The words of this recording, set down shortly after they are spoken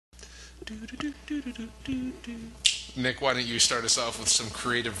Nick, why don't you start us off with some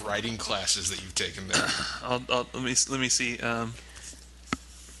creative writing classes that you've taken there? Let me see. I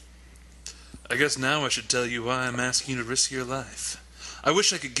guess now I should tell you why I'm asking you to risk your life. I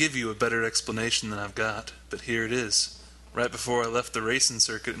wish I could give you a better explanation than I've got, but here it is. Right before I left the racing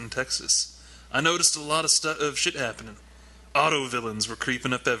circuit in Texas, I noticed a lot of shit happening. Auto villains were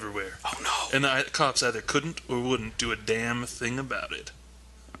creeping up everywhere. Oh no! And the cops either couldn't or wouldn't do a damn thing about it.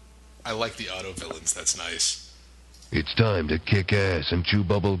 I like the auto villains. That's nice. It's time to kick ass and chew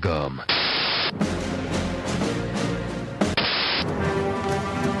bubble gum.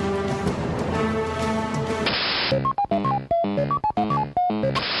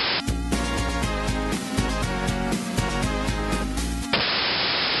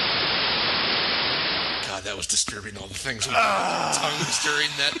 God, that was disturbing. All the things with tongues during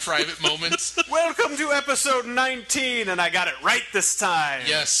that private moment. Welcome to episode 19, and I got it right this time.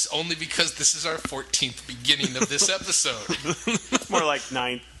 Yes, only because this is our 14th beginning of this episode. More like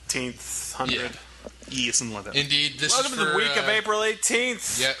 19th, 100. Yeah. Yeah, something like that. Indeed, this Welcome is to for, the week of April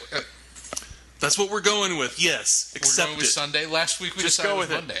 18th. Yeah, That's what we're going with. Yes, we're accept going with it. Sunday. Last week we Just decided go it was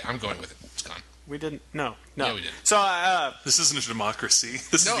with it. Monday. I'm going with it. It's gone. We didn't. No. Yeah, we did. So, This isn't a democracy.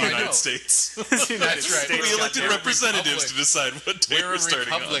 This No, is the I United know. States. United That's right. States We elected We're a representatives republic. to decide what day We're we're a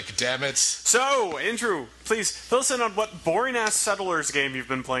starting republic, damn it. So, Andrew, please fill us in on what boring-ass Settlers game you've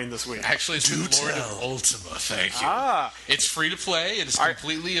been playing this week. Actually, it's Do Lord tell. of Ultima. Thank you. Ah, It's free to play. It is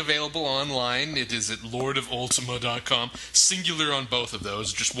completely available online. It is at lordofultima.com. Singular on both of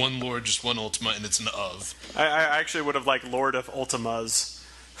those. Just one Lord, just one Ultima, and it's an of. I actually would have liked Lord of Ultimas.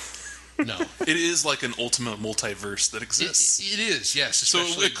 No. It is like an Ultima multiverse that exists. It is, yes. So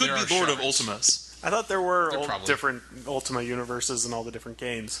especially it could there be are Lord of shards. Ultimas. I thought there were There probably- different Ultima universes and all the different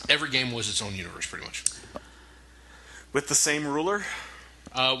games. Every game was its own universe, pretty much. With the same ruler?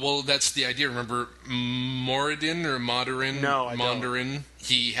 Well, that's the idea. Remember Moradin or Mondarin? No, I don't. Mondarin.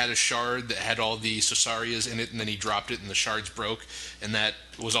 He had a shard that had all the Sosarias in it, and then he dropped it, and the shards broke. And that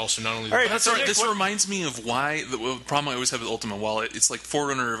was also not only the All right, That's So all right. Nick, This what- reminds me of why the problem I always have with Ultima. While it's like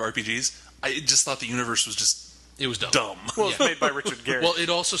forerunner of RPGs, I just thought the universe was just it was dumb. dumb. Well, it's made by Richard Garrett. Well, it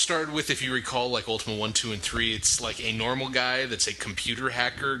also started with, if you recall, like Ultima 1, 2, and 3, it's like a normal guy that's a computer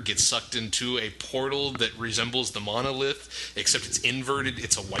hacker gets sucked into a portal that resembles the monolith, except it's inverted.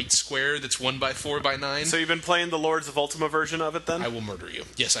 It's a white square that's 1 by 4 by 9. So you've been playing the Lords of Ultima version of it then? I will murder you.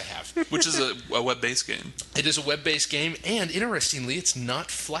 Yes, I have. Which is a web-based game. It is a web-based game, and interestingly, it's not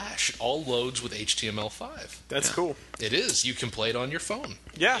Flash. It all loads with HTML5. That's cool. It is. You can play it on your phone.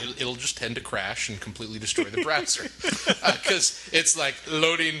 Yeah. It'll just tend to crash and completely destroy the browser. Because it's like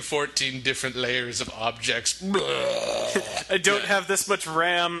loading 14 different layers of objects. I don't have this much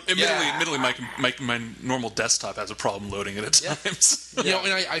RAM. Admittedly, my normal desktop has a problem loading it at times. You know,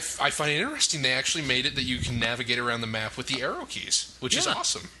 and I find it interesting they actually made it that you can navigate around the map with the arrow keys, which is Yeah.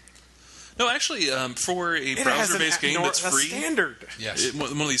 awesome. No, actually, for a It has browser-based game that's a free, standard. Yes.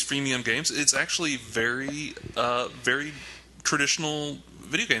 one of these freemium games, it's actually very traditional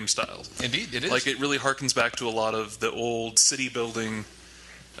video game style. Indeed, it is. Like, it really harkens back to a lot of the old city building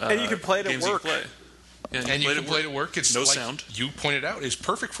And you can play it at games you work. play. Yeah, and you can play it at work. It's No like sound. you pointed out. It's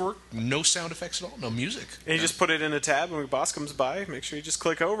perfect for work. No sound effects at all. No music. And you just put it in a tab, and when your boss comes by, make sure you just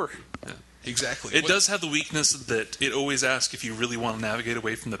click over. Exactly. It does have the weakness that it always asks if you really want to navigate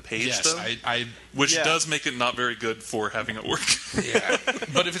away from the page, Yes, though, I which Yeah. does make it not very good for having it work. yeah.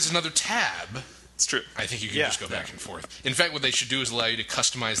 But if it's another tab, It's true. I think you can Yeah. just go back and forth. In fact, what they should do is allow you to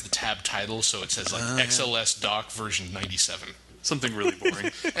customize the tab title so it says like XLS doc version 97. Something really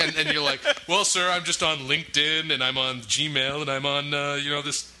boring. And you're like, well, sir, I'm just on LinkedIn and I'm on Gmail and I'm on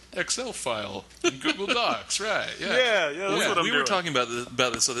this Excel file in Google Docs, right? Yeah. That's what I'm we doing. were talking about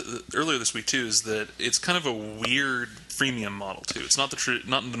this earlier this week too. Is that it's kind of a weird freemium model too. It's not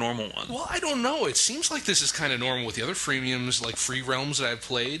not the normal one. Well, I don't know. It seems like this is kind of normal with the other freemiums, like Free Realms that I've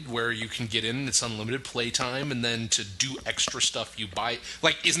played, where you can get in and it's unlimited playtime, and then to do extra stuff you buy.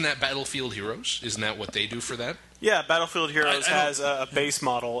 Like, isn't that Battlefield Heroes? Isn't that what they do for that? Yeah, Battlefield Heroes I don't- has a base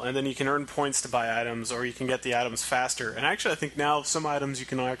model, and then you can earn points to buy items, or you can get the items faster. And actually, I think now some items you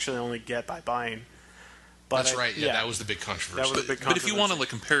can actually only get by buying. But That's right. Yeah, that was the big controversy. That was a big But if you want to controversy. like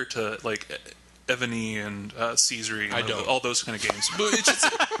compare it to like Evany and Caesar, I don't. all those kind of games. But it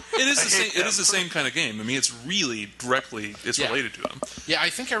is the same. It is the same kind of game. I mean, it's really directly Yeah. related to them. Yeah, I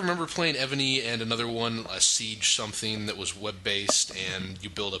think I remember playing Evany and another one, a Siege something that was web-based, and you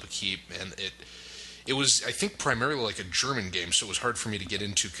build up a keep, and it was, I think, primarily like a German game, so it was hard for me to get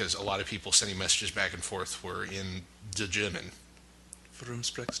into because a lot of people sending messages back and forth were in the German. Warum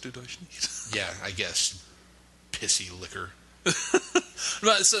sprichst du Deutsch nicht? Yeah, I guess. Pissy liquor.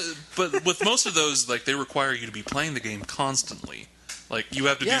 But with most of those, like, they require you to be playing the game constantly. Like, you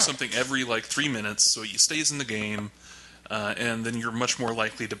have to do something every, 3 minutes, so it stays in the game, and then you're much more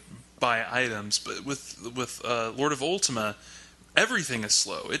likely to buy items. But with Lord of Ultima, everything is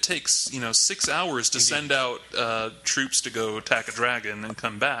slow. It takes 6 hours to send out troops to go attack a dragon and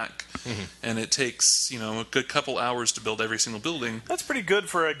come back, and it takes a good couple hours to build every single building. That's pretty good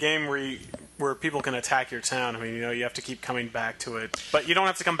for a game where people can attack your town. I mean, you have to keep coming back to it, but you don't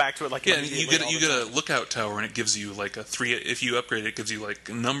have to come back to it and you get a lookout tower, and it gives you a 3. If you upgrade it, gives you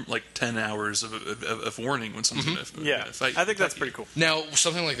 10 hours of warning when someone's going to fight. I think that's pretty cool. Now,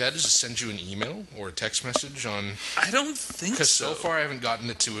 something like that, does it send you an email or a text message on? I don't think so. Because so far I haven't gotten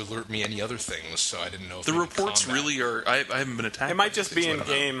it to alert me any other things, so I didn't know if the reports really are. I haven't been attacked. It might just be in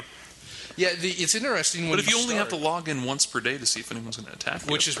game. Yeah, it's interesting. But if you only have to log in once per day to see if anyone's going to attack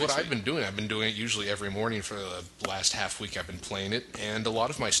you, which is what I've been doing. I've been doing it usually every morning for the last half week I've been playing it, and a lot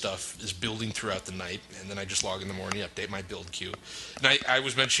of my stuff is building throughout the night, and then I just log in the morning, update my build queue. And I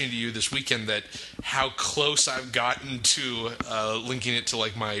was mentioning to you this weekend that how close I've gotten to linking it to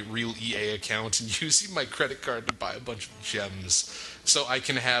my real EA account and using my credit card to buy a bunch of gems. So I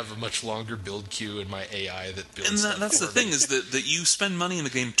can have a much longer build queue in my AI that builds. And that's the thing is that you spend money in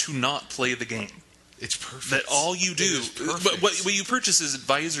the game to not play the game. It's perfect. That all you do. But what you purchase is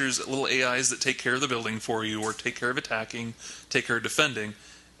advisors, little AIs that take care of the building for you, or take care of attacking, take care of defending,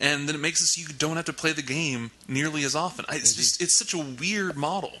 and then it makes it so you don't have to play the game nearly as often. It's such a weird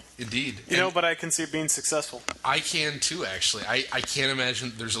model. Indeed. But I can see it being successful. I can too, actually. I can't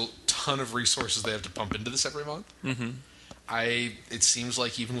imagine there's a ton of resources they have to pump into this every month. Mm-hmm. It seems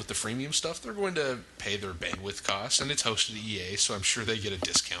like even with the freemium stuff, they're going to pay their bandwidth costs, and it's hosted at EA, so I'm sure they get a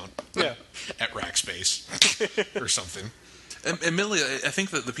discount at Rackspace or something. And Millie, I think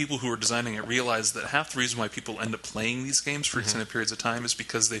that the people who are designing it realize that half the reason why people end up playing these games for extended periods of time is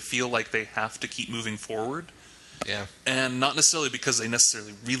because they feel like they have to keep moving forward. Yeah. And not necessarily because they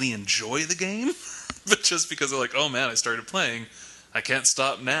necessarily really enjoy the game, but just because they're like, oh man, I started playing. I can't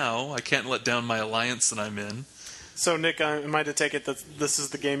stop now. I can't let down my alliance that I'm in. So, Nick, am I to take it that this is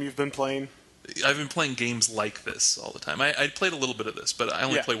the game you've been playing? I've been playing games like this all the time. I played a little bit of this, but I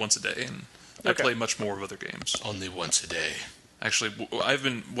only play once a day, and I play much more of other games. Only once a day. Actually, what I've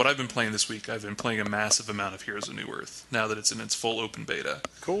been playing this week, I've been playing a massive amount of Heroes of New Earth, now that it's in its full open beta.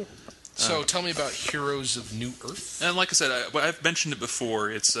 Cool. So tell me about Heroes of New Earth. And like I said, I've mentioned it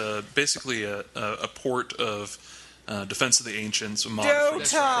before. It's basically a port of Defense of the Ancients, a mod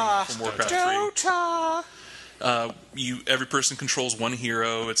from Warcraft 3. Dota! Every person controls one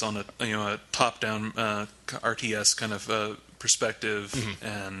hero. It's on a top-down RTS kind of perspective,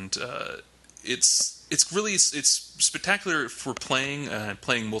 and it's spectacular for playing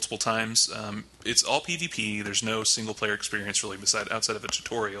multiple times. It's all PvP. There's no single-player experience really outside of a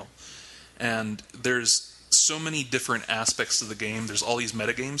tutorial, and there's so many different aspects of the game. There's all these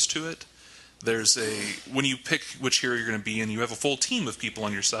metagames to it. When you pick which hero you're going to be in, you have a full team of people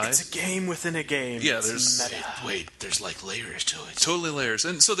on your side. It's a game within a game. Yeah, there's There's layers to it. Totally layers.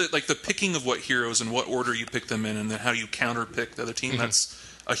 And so that the picking of what heroes and what order you pick them in, and then how you counter pick the other team, that's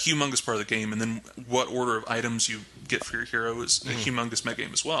a humongous part of the game. And then what order of items you get for your hero is a humongous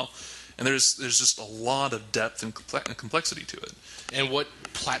metagame as well. And there's just a lot of depth and complexity to it. And what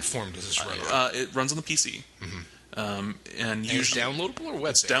platform does this run on? It runs on the PC. And usually it's downloadable or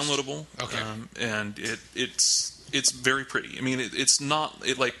web-based? It's downloadable. Okay. And it's very pretty. I mean, it's not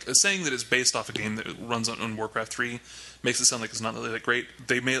saying that it's based off a game that runs on Warcraft 3 makes it sound like it's not really that great.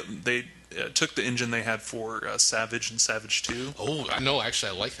 They took the engine they had for Savage and Savage 2. Oh, no,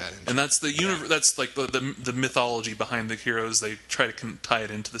 actually, I like that engine. And that's that's like the mythology behind the heroes. They try to tie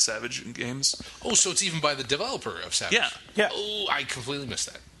it into the Savage games. Oh, so it's even by the developer of Savage. Yeah. Oh, I completely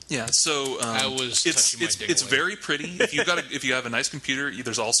missed that. Yeah, so it's very pretty. If you have a nice computer,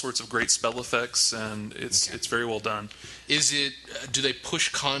 there's all sorts of great spell effects, and it's very well done. Is it? Do they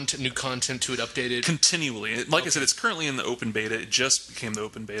push new content to it, updated continually? Like I said, it's currently in the open beta. It just became the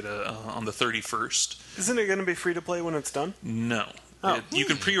open beta on the 31st. Isn't it going to be free to play when it's done? No. You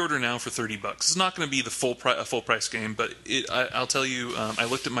can pre-order now for $30. It's not going to be the full price game, but I'll tell you, I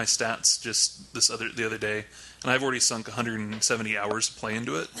looked at my stats just the other day, and I've already sunk 170 hours of play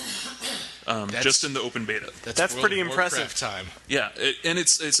into it, just in the open beta. That's pretty impressive. Time. Yeah, and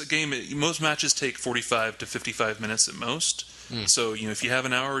it's a game. Most matches take 45 to 55 minutes at most. So if you have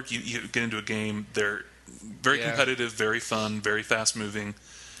an hour, you get into a game. They're very competitive, very fun, very fast moving.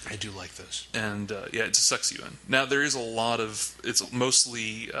 I do like those. And it just sucks you in. Now there is a lot of it's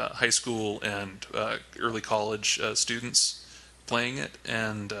mostly high school and early college students playing it,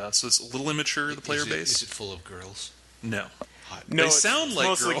 and so it's a little immature, the player base. Is it full of girls? No. No, They it's sound like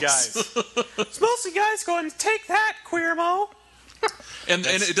mostly girls. guys. It's mostly guys going, take that, Queermo. And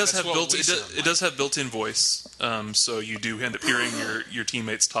it does that's have what we sound it does have built-in voice, so you do end up hearing your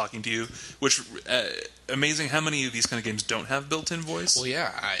teammates talking to you. Which amazing how many of these kind of games don't have built-in voice. Well,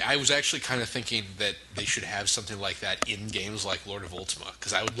 yeah, I was actually kind of thinking that they should have something like that in games like Lord of Ultima,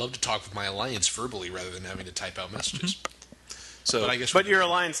 because I would love to talk with my alliance verbally rather than having to type out messages. So But I guess But your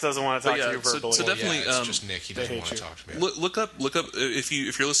alliance doesn't want to talk But to yeah, you so- verbally. so definitely, yeah, it's just Nick. He doesn't hate want to you. talk to me. look up if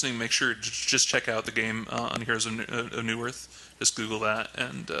you're listening. Make sure just check out the game on Heroes of New Earth. Just Google that,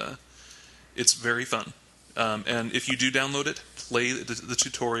 and it's very fun. And if you do download it, play the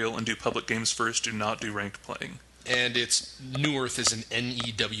tutorial and do public games first. Do not do ranked playing. And it's New Earth is an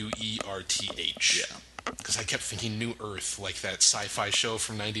Newerth. Yeah. Because I kept thinking New Earth, like that sci-fi show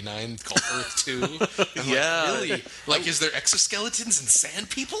from '99 called Earth 2. I'm Yeah. like, really? Like, is there exoskeletons and sand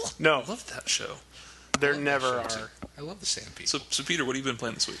people? No, I love that show. there I love never that show, are. too. I love the sand people. So Peter, what have you been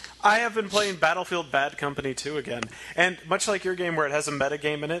playing this week? I have been playing Battlefield Bad Company 2 again. And much like your game where it has a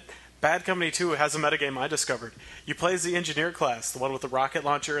metagame in it, Bad Company 2 has a metagame I discovered. You play as the engineer class, the one with the rocket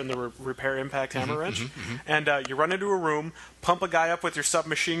launcher and the repair impact hammer wrench. And you run into a room, pump a guy up with your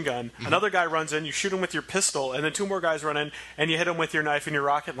submachine gun, another guy runs in, you shoot him with your pistol, and then two more guys run in, and you hit him with your knife and your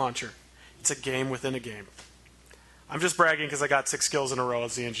rocket launcher. It's a game within a game. I'm just bragging because I got 6 kills in a row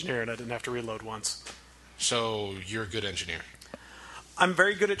as the engineer and I didn't have to reload once. So you're a good engineer. I'm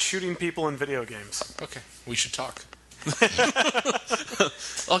very good at shooting people in video games. Okay, we should talk.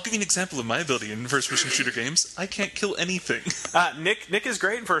 I'll give you an example of my ability in first-person shooter games. I can't kill anything. Nick is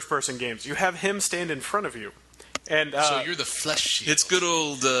great in first-person games. You have him stand in front of you. And So you're the flesh shield. It's good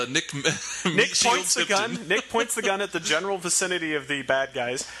old Nick. Nick points the gun. Nick points the gun at the general vicinity of the bad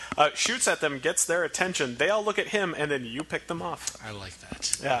guys, shoots at them, gets their attention. They all look at him, and then you pick them off. I like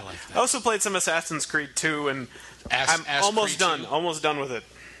that. Yeah. I like I that. also played some Assassin's Creed 2, and I'm Ass almost Creed done. 2? Almost done with it.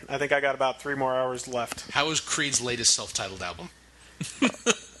 I think I got about 3 more hours left. How is Creed's latest self-titled album?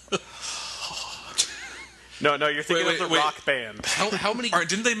 No, you're thinking Wait, of the wait. rock band. How many?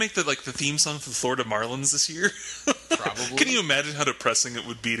 Didn't they make the theme song for the Florida Marlins this year? Probably. Can you imagine how depressing it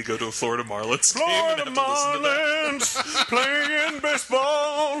would be to go to a Florida Marlins game Florida and have to listen to that? Marlins playing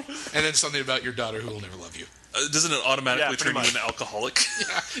baseball. And then something about your daughter who will never love you. Doesn't it automatically Yeah, turn pretty you into an alcoholic?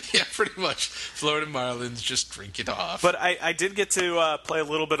 Yeah, pretty much. Florida Marlins, just drink it off. But I did get to play a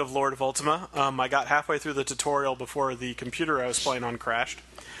little bit of Lord of Ultima. I got halfway through the tutorial before the computer I was playing on crashed.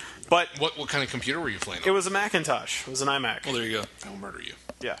 But what kind of computer were you playing on? it was a Macintosh. It was an iMac. Well, there you go. I will murder you.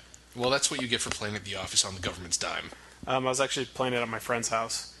 Yeah. Well, that's what you get for playing at the office on the government's dime. I was actually playing it at my friend's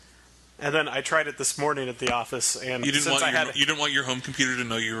house. And then I tried it this morning at the office, and You didn't since want I had... you didn't want your home computer to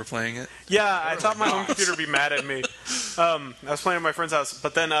know you were playing it. Yeah, I thought my home computer would be mad at me. I was playing at my friend's house,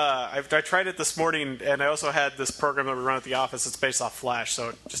 but then I tried it this morning, and I also had this program that we run at the office. It's based off Flash, so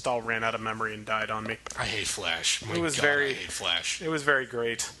it just all ran out of memory and died on me. I hate Flash. My It was God, very- I hate Flash. It was very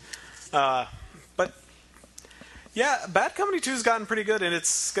great. But, yeah, Bad Company 2's gotten pretty good, and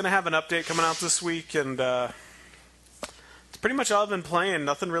it's going to have an update coming out this week, and it's pretty much all I've been playing.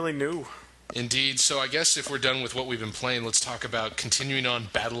 Nothing really new. Indeed. So I guess if we're done with what we've been playing, let's talk about continuing on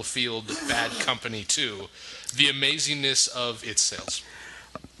Battlefield Bad Company 2, the amazingness of its sales.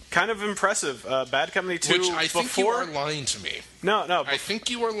 Kind of impressive. Bad Company 2 Which I think you before... are lying to me. No. I think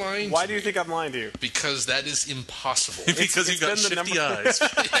you are lying Why to do you me. think I'm lying to you? Because that is impossible. Because it's you've got been the shifty number- eyes.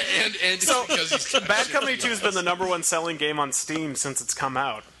 and it's So, because he's got Bad shitty Company 2 has been eyes. the number one selling game on Steam since it's come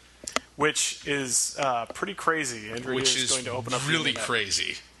out, which is pretty crazy. Andrew Which is is going to open up the really internet.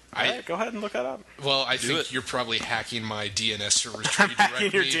 crazy. All right, go ahead and look that up. Well, I think it. you're probably hacking my DNS servers to I'm hacking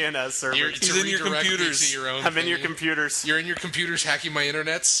redirect your me. DNS server. You're, He's to in your redirect me computers. to your own I'm in your thingy. computers. You're in your computers hacking my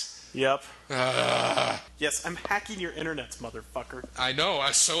internets? Yep. Yes, I'm hacking your internets, motherfucker. I know.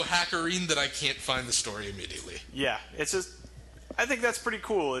 I'm so hackering that I can't find the story immediately. Yeah, it's just... I think that's pretty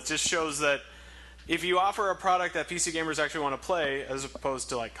cool. It just shows that if you offer a product that PC gamers actually want to play, as opposed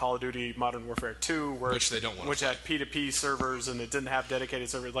to like Call of Duty Modern Warfare 2, where Which they don't want to which had P2P servers and it didn't have dedicated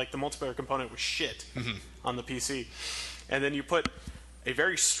servers, like the multiplayer component was shit on the PC. And then you put a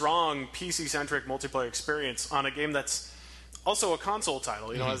very strong PC-centric multiplayer experience on a game that's also a console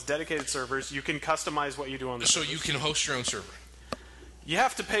title, has dedicated servers. You can customize what you do on the So servers. you can host your own server. You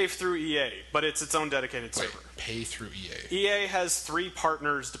have to pay through EA, but it's its own dedicated Wait, server. pay through EA. EA has 3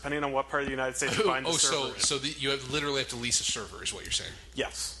 partners, depending on what part of the United States you find the server in. so you literally have to lease a server, is what you're saying?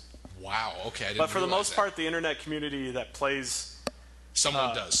 Yes. Wow. Okay, I didn't. But for the realize most that. part, the internet community that plays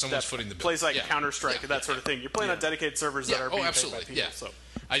someone does. Someone's that footing the bill. plays like Yeah. Counter-Strike Yeah, and that sort of thing. You're playing yeah. on dedicated servers that Yeah, are being absolutely. paid by people. Yeah. So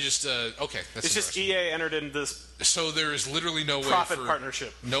I just okay. That's It's just interesting. EA entered in this So there is literally no way profit for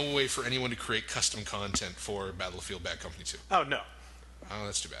partnership. no way for anyone to create custom content for Battlefield Bad Company 2. Oh no. Oh,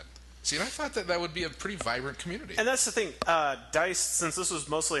 that's too bad. See, and I thought that would be a pretty vibrant community. And that's the thing. DICE, since this was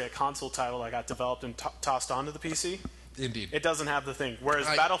mostly a console title that got developed and tossed onto the PC, Indeed. it doesn't have the thing. Whereas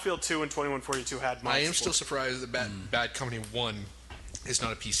Battlefield 2 and 2142 had mod I am still support. surprised that Bad Company 1 is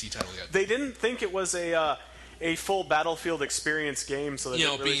not a PC title yet. They didn't think it was a full Battlefield experience game, so they You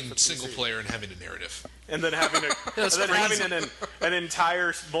know, didn't release it being for single PC. player and having a narrative. And then having That's having an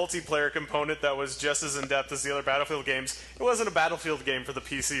entire multiplayer component that was just as in depth as the other Battlefield games. It wasn't a Battlefield game for the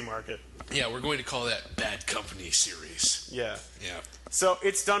PC market. Yeah, we're going to call that Bad Company series. Yeah. Yeah. So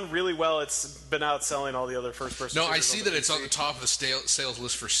it's done really well. It's been outselling all the other first-person. No, I shooters see on that the it's on PC. the top of the sales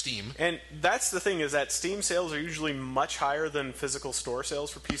list for Steam. And that's the thing, is that Steam sales are usually much higher than physical store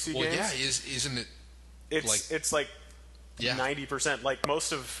sales for PC Well, games. yeah, isn't it? It's like Yeah. 90%, like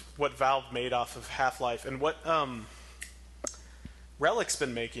most of what Valve made off of Half-Life and what Relic's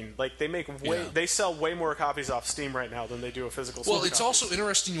been making. Like they sell way more copies off Steam right now than they do a physical store. Well, it's copy. also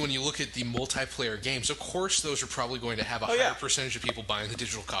interesting when you look at the multiplayer games. Of course, those are probably going to have a higher yeah. percentage of people buying the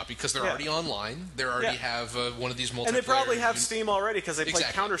digital copy because they're Yeah. already online. They already have one of these multiplayer. and they probably have Steam already because they play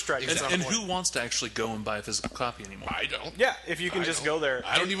Exactly. Counter-Strike. at some And point. who wants to actually go and buy a physical copy anymore? I don't. Yeah, if you can I just don't. go there.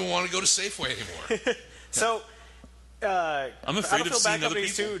 I don't even want to go to Safeway anymore. So, I'm afraid of Battlefield seeing Bad other Company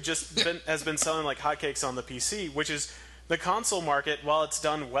people. 2 has been selling like hotcakes on the PC, which is the console market. While it's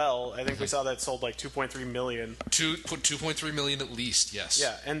done well, I think we saw that it sold like 2.3 million. 2.3 million at least. Yes.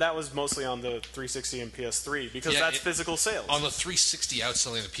 Yeah, and that was mostly on the 360 and PS3 because that's physical sales. On the 360,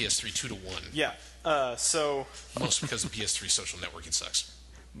 outselling the PS3 2-1. Yeah. So Mostly because the PS3 social networking sucks.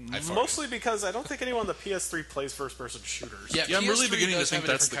 I farted. mostly because I don't think anyone on the PS3 plays first-person shooters. Yeah, I'm really PS3 beginning to does think have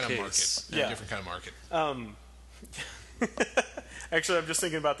a that's different the kind of case. market. Yeah. Different kind of market. Actually, I'm just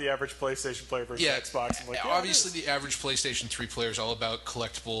thinking about the average PlayStation player versus Yeah, Xbox. I'm like, yeah, obviously the average PlayStation 3 player is all about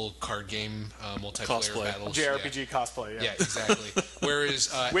collectible card game multiplayer Cosplay. battles. JRPG cosplay. Yeah, exactly. Whereas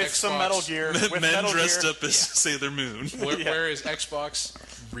With Xbox, some Metal Gear, with Men Metal dressed Gear. up as Sailor Moon. Whereas Xbox,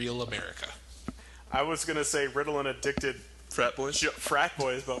 real America. I was gonna say Ritalin addicted Frat boys. frat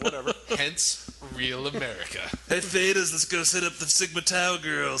boys, but whatever. Hence, real America. Hey, Thetas, let's go set up the Sigma Tau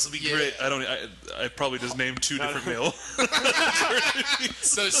girls. It'll be Yeah. great. I probably just named two different male.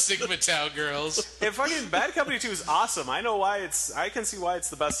 Those Sigma Tau girls. If fucking Bad Company 2 is awesome, I know why I can see why it's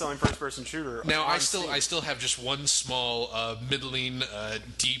the best-selling first-person shooter. Now, on I Steam. still have just one small, middling,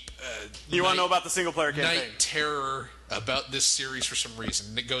 deep. You want to know about the single-player campaign? night terror about this series for some reason.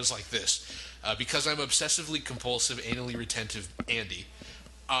 And it goes like this. Because I'm obsessively compulsive, anally retentive Andy,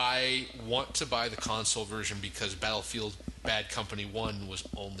 I want to buy the console version because Battlefield Bad Company 1 was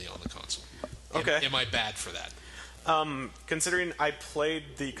only on the console. Okay. Am I bad for that? Considering I played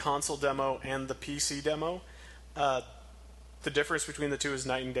the console demo and the PC demo, the difference between the two is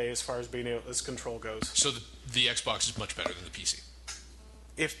night and day as far as being able as control goes. So the Xbox is much better than the PC.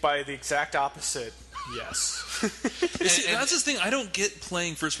 If by the exact opposite, yes. See, that's the thing. I don't get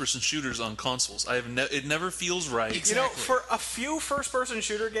playing first-person shooters on consoles. It never feels right. Exactly. You know, for a few first-person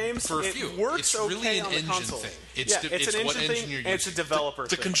shooter games, For a it few. works It's okay really an on the engine console. thing. It's It's an what engine engine thing, you're and it's a using. developer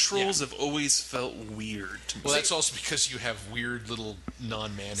The thing. controls have always felt weird to me. Well, that's also because you have weird little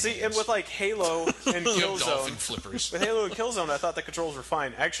non-man See, hands. and with like Halo and you have dolphin Killzone, flippers. with Halo and Killzone, I thought the controls were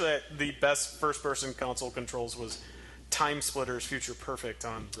fine. Actually, the best first-person console controls was Time Splitters Future Perfect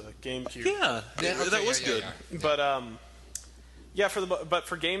on the GameCube. Yeah, Yeah, okay, that was yeah, good. yeah. But yeah, but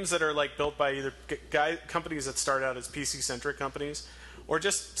for games that are like built by either companies that start out as PC centric companies, or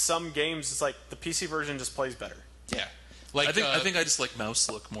just some games, it's like the PC version just plays better. Yeah. Like, I think I just like mouse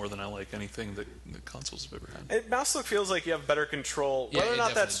look more than I like anything that the consoles have ever had. Mouse look feels like you have better control. Yeah, Whether or it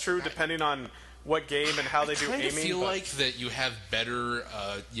not that's definitely- true, depending on what game and how they do I aiming. feel but- like that you have better,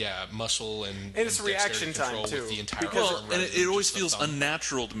 muscle and it's and reaction dexterity time, control too, with the entire because- arm Well, and rather it than always just the feels thumb.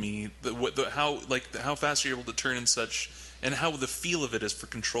 unnatural to me how fast you're able to turn in such, and how the feel of it is for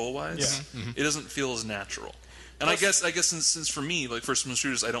control wise. Yeah. It doesn't feel as natural. And I guess since for me, like first-person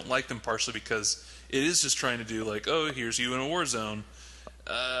shooters, I don't like them partially because it is just trying to do like, oh, here's you in a war zone.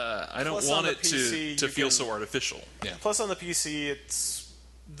 I don't Plus, on want the it PC, to you feel can- so artificial. Yeah. Plus, on the PC,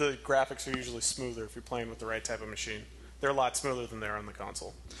 the graphics are usually smoother if you're playing with the right type of machine. They're a lot smoother than they are on the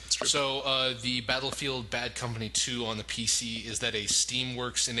console. So the Battlefield Bad Company 2 on the PC, is that a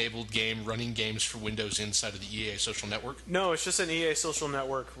Steamworks enabled game running games for Windows inside of the EA social network? No, it's just an EA social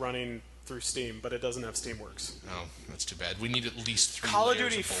network running through Steam, but it doesn't have Steamworks. Oh, that's too bad. We need at least 3 Call of layers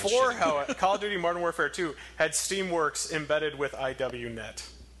Duty of 4, bullshit. however, Call of Duty Modern Warfare 2 had Steamworks embedded with IWNet.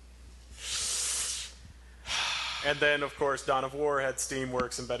 And then, of course, Dawn of War had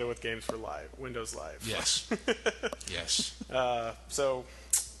Steamworks embedded with Games for Windows Live. Yes. Yes. So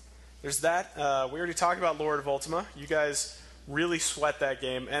there's that. We already talked about Lord of Ultima. You guys really sweat that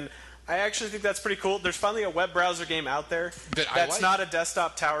game, and I actually think that's pretty cool. There's finally a web browser game out there that's not a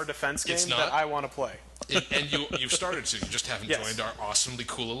desktop tower defense game that I want to play. And you've started to. You just haven't joined our awesomely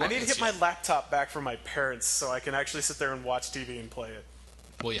cool alliance. I need to get my laptop back from my parents so I can actually sit there and watch TV and play it.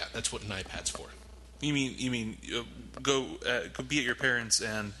 Well, yeah, that's what an iPad's for. You mean go be at your parents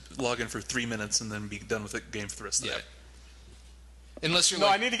and log in for 3 minutes and then be done with the game for the rest of the day? Unless you're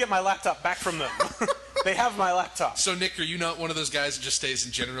I need to get my laptop back from them. They have my laptop. So, Nick, are you not one of those guys that just stays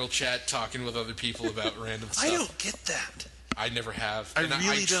in general chat talking with other people about random stuff? I don't get that. I never have. I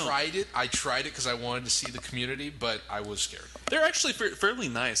really don't. I tried it because I wanted to see the community, but I was scared. They're actually fairly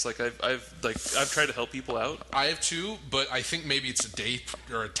nice. Like I've tried to help people out. I have too, but I think maybe it's a day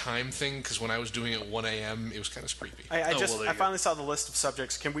or a time thing because when I was doing it at 1 a.m., it was kind of creepy. I finally saw the list of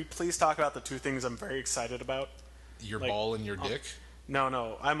subjects. Can we please talk about the two things I'm very excited about? Your ball and your dick?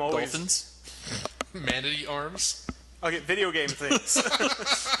 No. I'm always... Dolphins? Manatee arms? Okay, video game things.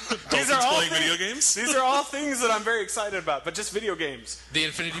 These are all playing video games? These are all things that I'm very excited about, but just video games. The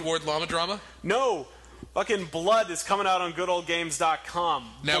Infinity Ward llama drama? No. Fucking Blood is coming out on goodoldgames.com.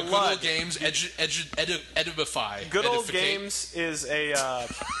 Now, Good Old Games, edify. Good Old Games is it's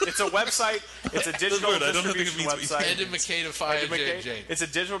a website. It's a digital distribution website. It's a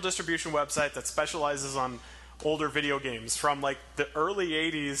digital distribution website that specializes on older video games from like the early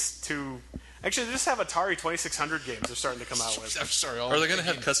 80s to... Actually, they just have Atari 2600 games they're starting to come out with. I'm sorry. Are they going to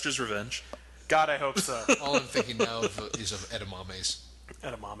have Custer's Revenge? God, I hope so. All I'm thinking now is of edamames.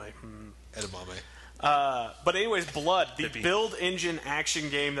 Edamame. But anyways, Blood, the build engine action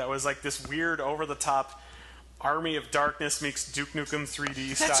game that was like this weird, over-the-top Army of Darkness meets Duke Nukem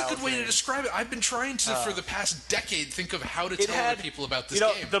 3D style. That's a good way game. to describe it. I've been trying to, for the past decade, think of how to tell other people about this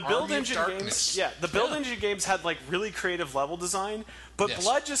game. The build engine games, engine games had like really creative level design, but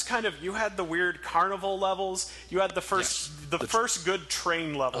Blood just kind of, you had the weird carnival levels. You had the first good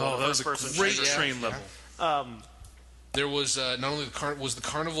train level. Oh, that was a great train level. There was not only the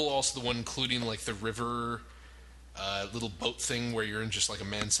carnival, also the one including like the river little boat thing where you're in just like a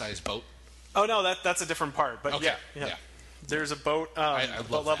man-sized boat. Oh no, that's a different part. But okay. yeah. There's a boat. I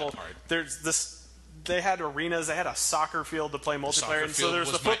love level. That part. There's this. They had arenas. They had a soccer field to play multiplayer. And so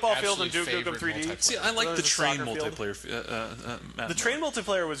there's the football field in Duke Nukem 3D. See, I like the train multiplayer. The train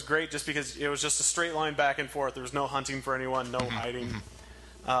multiplayer was great just because it was just a straight line back and forth. There was no hunting for anyone, no hiding.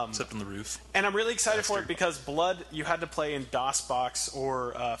 Except on the roof. And I'm really excited for it because Blood you had to play in DOSBox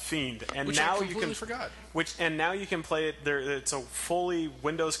or Fiend, and Which now I you can forgot. And now you can play it. It's a fully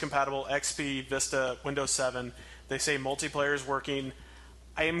Windows compatible XP, Vista, Windows 7. They say multiplayer is working.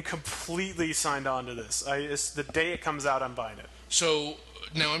 I am completely signed on to this. It's the day it comes out, I'm buying it. So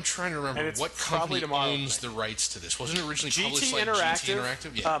now I'm trying to remember what company owns the rights to this. Wasn't it originally published like GT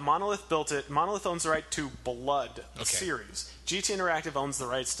Interactive? Yeah. Monolith built it. Monolith owns the right to Blood series. GT Interactive owns the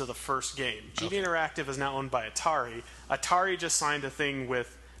rights to the first game. GT Interactive is now owned by Atari. Atari just signed a thing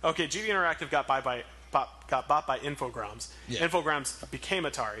with... Okay, GT Interactive got bought by Infogrames. Yeah. Infogrames became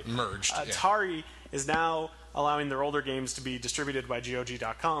Atari. Merged. Atari is now allowing their older games to be distributed by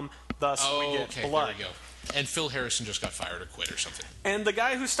GOG.com. Thus, we get Blood. There we go. And Phil Harrison just got fired or quit or something. And the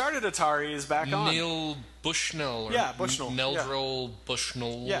guy who started Atari is back on. Neil Bushnell. Bushnell. Neldrel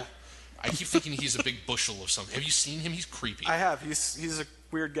Bushnell. Yeah. I keep thinking he's a big bushel of something. Have you seen him? He's creepy. I have. He's a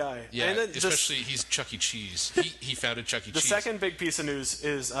weird guy. Yeah, and especially he's Chuck E. Cheese. He founded Chuck E. Cheese. The second big piece of news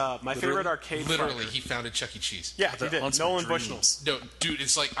is my favorite arcade Literally, he founded Chuck E. Cheese. Yeah, he did. Nolan Bushnell. No, dude,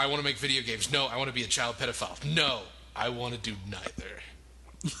 it's like, I want to make video games. No, I want to be a child pedophile. No, I want to do neither.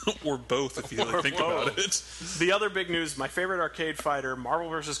 Or both, if you think about it. The other big news, my favorite arcade fighter, Marvel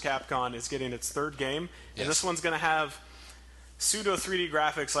vs. Capcom, is getting its third game. And this one's going to have pseudo 3D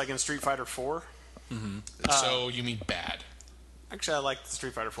graphics like in Street Fighter 4. Mm-hmm. So you mean bad? Actually, I like the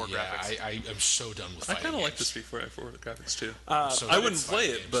Street Fighter 4 graphics. I am so done with fighting I kind of like the Street Fighter 4 graphics too. So I wouldn't play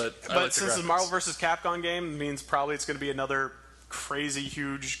it, but since the Marvel vs. Capcom game means probably it's going to be another crazy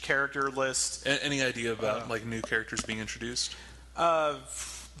huge character list. Any idea about like new characters being introduced?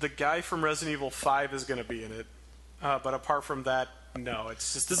 The guy from Resident Evil 5 is going to be in it, but apart from that, no.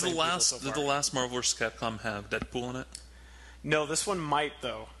 It's just did the last Marvel vs. Capcom have Deadpool in it? No, this one might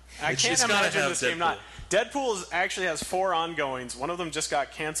though. I can't imagine this game not. Deadpool actually has 4 ongoings. One of them just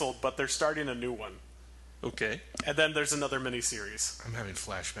got canceled, but they're starting a new one. Okay. And then there's another miniseries. I'm having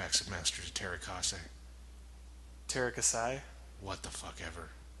flashbacks of Masters of Terrakase. Terrakase? What the fuck ever?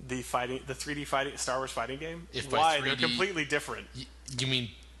 The 3D fighting Star Wars fighting game? If Why? 3D, they're completely different. You mean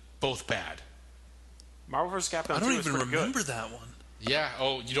both bad? Marvel vs. Capcom 2 I don't was even pretty remember good. that one. Yeah.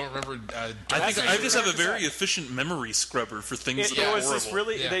 Oh, you don't remember? I think I just have a very Exactly. efficient memory scrubber for things that It are was horrible. this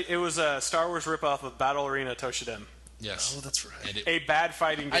really. Yeah. It was a Star Wars ripoff of Battle Arena Toshiden. Yes. Oh, that's right. And it, A bad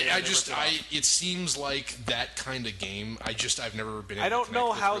fighting game. I they just, ripped it off. it seems like that kind of game. I've never been able I to don't connect know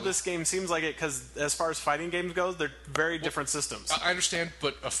with, how really. this game seems like it, because as far as fighting games goes, they're very different systems. I understand,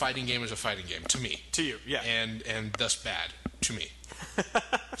 but a fighting game is a fighting game to me. To you, yeah. And thus bad to me.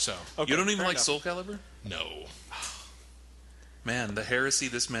 So, Okay, You don't even fair like enough. Soul Calibur? no. Man, the heresy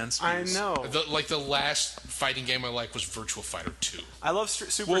this man spews. I know. The last fighting game I liked was Virtual Fighter 2. I love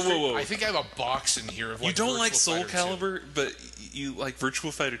Super Whoa, Street. whoa, whoa. I think I have a box in here of like You don't Virtua like Soul Fighter 2. Calibur, but you like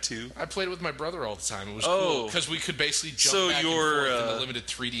Virtual Fighter 2? I played it with my brother all the time. It was Oh. cool because we could basically jump So back you're, and forth in uh, a limited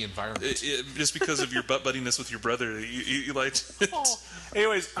 3D environment. Just because of your butt buddiness with your brother, you liked it. Oh.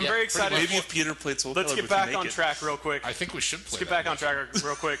 Anyways, I'm Yeah, very pretty excited. Maybe if Peter played Soul Let's Calibur, get we back could on make it. track real quick. I think we should play Let's get that back on track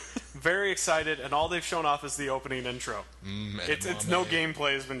real quick. Very excited, and all they've shown off is the opening intro. It's no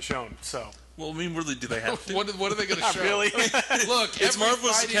gameplay has been shown, so Well, I mean, really, do they have to? What are they going to not show? really. Look, It's every Marvel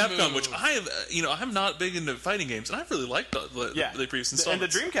vs. fighting Capcom, move- which I have, I'm not big into fighting games, and I've really liked the Yeah, previous and the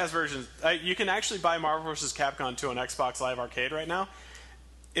installments. Dreamcast version, you can actually buy Marvel vs. Capcom 2 on Xbox Live Arcade right now.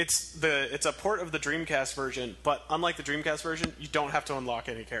 It's a port of the Dreamcast version, but unlike the Dreamcast version, you don't have to unlock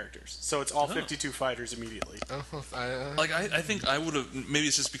any characters. So it's all 52 fighters immediately. I think I would have. Maybe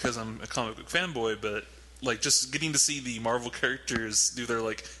it's just because I'm a comic book fanboy, but like just getting to see the Marvel characters do their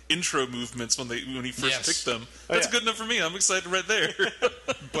like intro movements when he first Yes. picked them. Oh, That's yeah. good enough for me. I'm excited right there.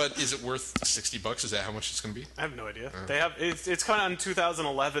 But is it worth $60? Is that how much it's going to be? I have no idea. They have it's coming out in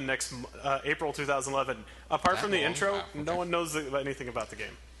 2011 April 2011. Apart That from the long? intro, Wow, okay. no one knows anything about the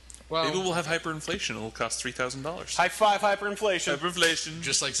game. Well, Maybe we'll have hyperinflation. It'll cost $3,000. High five, hyperinflation. Hyperinflation.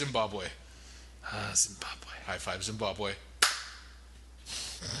 just like Zimbabwe. Zimbabwe. High five, Zimbabwe.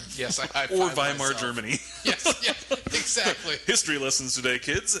 Yes, I high Or five Weimar, myself. Germany. Yes, yeah, exactly. History lessons today,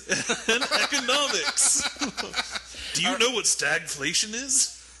 kids. And economics. Do you know what stagflation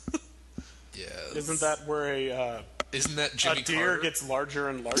is? Yeah. Isn't that where a Isn't that Jimmy deer Carter? gets larger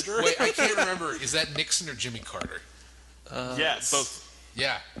and larger? Wait, I can't remember. Is that Nixon or Jimmy Carter? Yes. Both.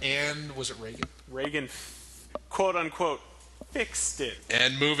 Yeah, and was it Reagan? Reagan, quote unquote, fixed it.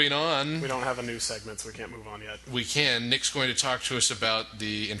 And moving on, We don't have a new segment, so we can't move on yet. we can. Nick's going to talk to us about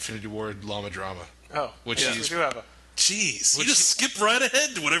the Infinity Ward llama drama. Oh, Which yes, is- we do have a. Jeez, you Which- just skip right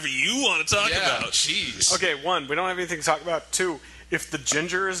ahead to whatever you want to talk Yeah, about. jeez. Okay, one, we don't have anything to talk about. Two, if the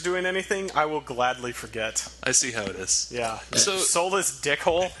ginger is doing anything, I will gladly forget. I see how it is. Yeah. So- soulless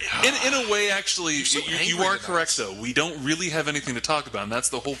dickhole. In a way, actually, so you angry are tonight. correct, though. We don't really have anything to talk about, and that's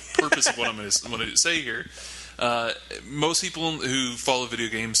the whole purpose of what I'm going to say here. Most people who follow video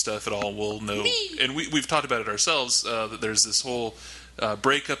game stuff at all will know, and we've talked about it ourselves, that there's this whole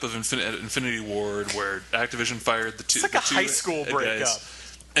breakup of Infinity Ward where Activision fired the two. It's like a the two high school guys. breakup.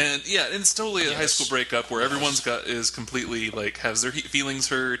 And yeah, and it's totally a high Yes. school breakup where everyone's is completely like has their feelings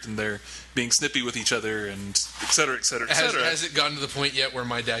hurt and they're being snippy with each other and et cetera, et cetera, et cetera. Has it gotten to the point yet where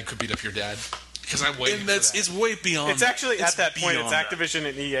my dad could beat up your dad? Because I'm waiting And for that's that. it's way beyond. It's actually at that point, it's beyond that. Activision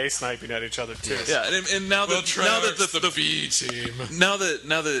and EA sniping at each other too. Yes. Yeah, and now that the B team. Now that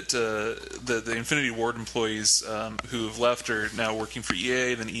the Infinity Ward employees who have left are now working for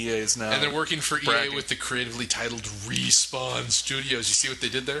EA, then EA is now And they're working for bragging. EA with the creatively titled Respawn Studios. You see what they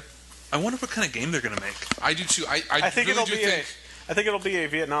did there? I wonder what kind of game they're going to make. I do too. I think really it'll do be I think it'll be a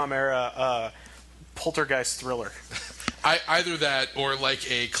Vietnam era poltergeist thriller. either that or like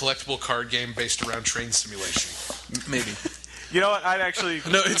a collectible card game based around train simulation. Maybe. You know what? I'd actually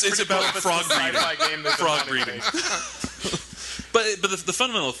No, it's about if it's frog a breeding. sci-fi game they've been Frog wanting to breeding. make. But the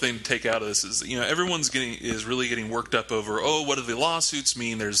fundamental thing to take out of this is everyone's really getting worked up over what do the lawsuits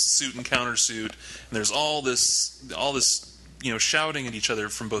mean? There's suit and countersuit, and there's all this shouting at each other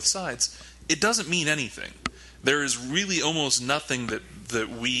from both sides. It doesn't mean anything. There is really almost nothing that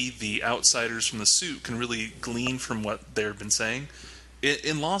we, the outsiders from the suit, can really glean from what they've been saying.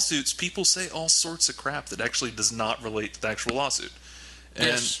 In lawsuits, people say all sorts of crap that actually does not relate to the actual lawsuit. And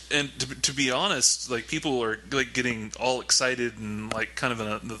Yes. and to be honest, like people are like getting all excited and like kind of in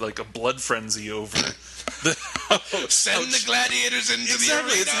a blood frenzy over the Send the gladiators into the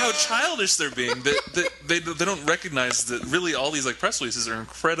exactly. arena. It's how childish they're being that they don't recognize that really all these like press releases are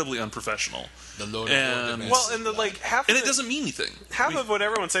incredibly unprofessional. The Lord And- of War Well, and half And of it doesn't mean anything. half of what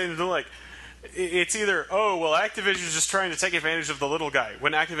everyone's saying is like it's either Activision's just trying to take advantage of the little guy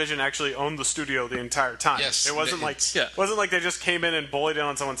when Activision actually owned the studio the entire time. Yes, it wasn't like yeah. wasn't like they just came in and bullied in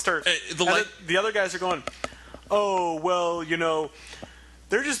on someone's turf. The And like- the other guys are going,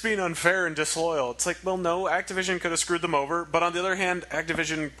 they're just being unfair and disloyal. It's like, well, no, Activision could have screwed them over, but on the other hand,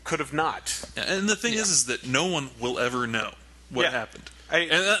 Activision could have not. And the thing is that no one will ever know what Yeah. happened. I-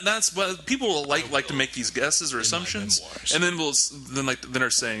 And that's what people will like to make these guesses or assumptions, memoirs. and then are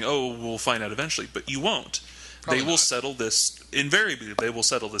saying, "Oh, we'll find out eventually," but you won't. Probably They will not. settle this invariably. They will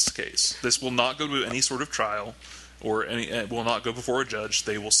settle this case. This will not go to any sort of trial, or will not go before a judge.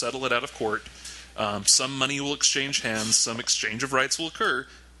 They will settle it out of court. Some money will exchange hands. Some exchange of rights will occur,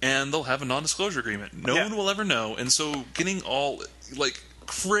 and they'll have a non-disclosure agreement. No Yeah. one will ever know, and so getting all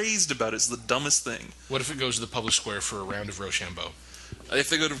crazed about it is the dumbest thing. What if it goes to the public square for a round of Rochambeau? If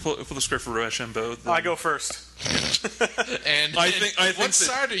they go to pull the script for Rochambeau, then I go first. And I think what that-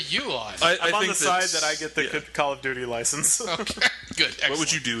 side are you on? I'm on think the side that I get the yeah. Call of Duty license. Okay, good. Excellent. What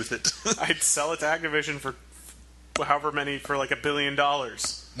would you do with it? I'd sell it to Activision for however many, for like $1 billion.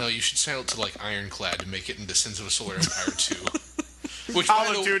 No, you should sell it to like Ironclad and make it into Sins of a Solar Empire 2. Which, Call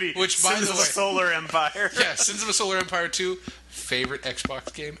by of the, Duty, which, by Sins the of way, a Solar Empire. yeah, Sins of a Solar Empire 2, favorite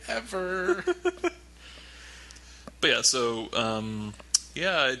Xbox game ever. But yeah, so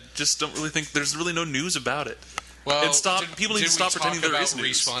I just don't really think there's really no news about it. Well, And people need to stop pretending there is about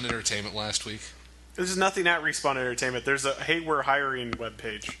news. Respawn Entertainment last week, There's nothing at Respawn Entertainment. There's a Hey, we're hiring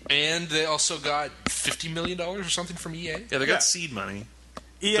webpage. and they also got $50 million or something from EA. Yeah, they got Yeah. seed money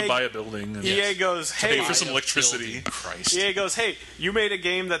EA, to buy a building. And EA goes, pay hey, for some Buy a electricity. building, Christ. EA goes, hey, you made a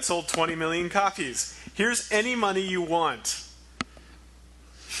game that sold 20 million copies. Here's any money you want.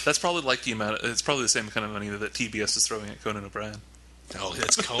 That's probably like the amount. It's probably the same kind of money that TBS is throwing at Conan O'Brien. Oh,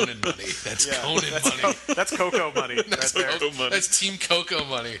 that's Conan money. That's Yeah, Conan money. That's Coco money right there. Coco money. That's Team Coco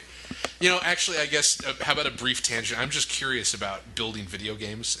money. You know, actually, I guess, how about a brief tangent? I'm just curious about building video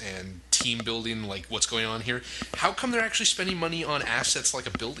games and team building, like what's going on here. How come they're actually spending money on assets like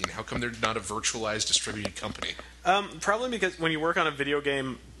a building? How come they're not a virtualized distributed company? Probably because when you work on a video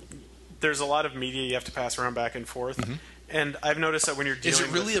game, there's a lot of media you have to pass around back and forth. And I've noticed that when you're dealing Is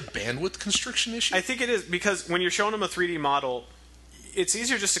it really with, a bandwidth constriction issue? I think it is, because when you're showing them a 3D model, it's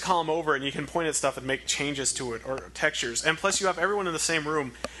easier just to call them over and you can point at stuff and make changes to it or textures. And plus, you have everyone in the same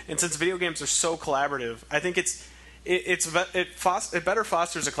room. And since video games are so collaborative, I think it better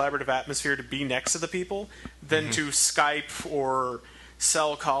fosters a collaborative atmosphere to be next to the people than to Skype or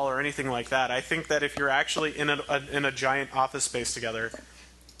cell call or anything like that. I think that if you're actually in a giant office space together,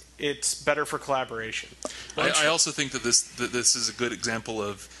 it's better for collaboration. I also think that this is a good example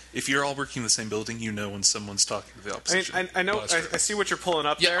of if you're all working in the same building, you know when someone's talking to the I mean, opposition. I know, Well, that's true. I see what you're pulling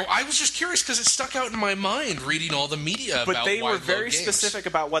up Yeah, there. I was just curious because it stuck out in my mind reading all the media But about they were wide-load very games. specific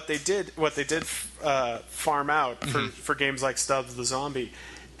about what they did farm out for games like Stubbs the Zombie.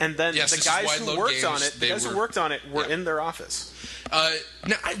 And then Yes, the this is guys who wide-load worked on games. it, the They guys were- who worked on it were Yeah. in their office.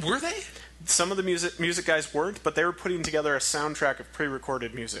 Now, were they? Some of the music guys weren't, but they were putting together a soundtrack of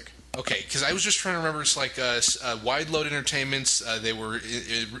pre-recorded music. Okay, because I was just trying to remember. It's like Wide Load Entertainments. They were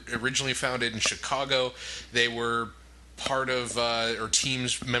originally founded in Chicago. They were part of or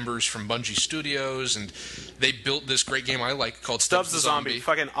teams members from Bungie Studios, and they built this great game I like called Stubbs the Zombie,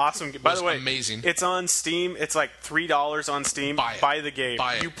 fucking awesome. By the way, amazing. It's on Steam. It's like $3 on Steam. Buy it. Buy the game.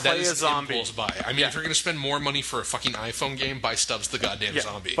 Buy it. You play That is a zombie. Impulse buy. I mean, Yeah. if you're going to spend more money for a fucking iPhone game, buy Stubbs the goddamn Yeah,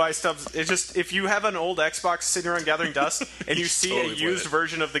 zombie. buy Stubbs. It's just, if you have an old Xbox sitting around gathering dust and you see totally a play used it.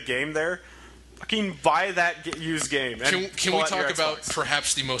 version of the game there, fucking buy that used game. And Can pull we out your talk about Xbox.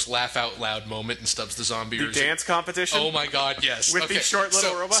 perhaps the most laugh out loud moment in Stubbs the Zombie? the Or is it- dance competition? Oh my God! Yes, With the short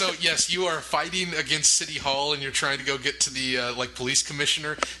little robot? So yes, you are fighting against City Hall, and you're trying to go get to the police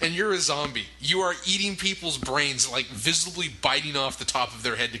commissioner, and you're a zombie. You are eating people's brains, like visibly biting off the top of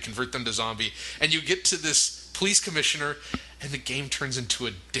their head to convert them to zombie. And you get to this police commissioner, and the game turns into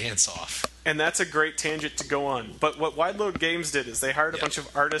a dance off. And that's a great tangent to go on. But what Wide Load Games did is they hired a bunch of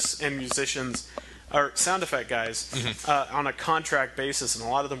artists and musicians, or sound effect guys, on a contract basis, and a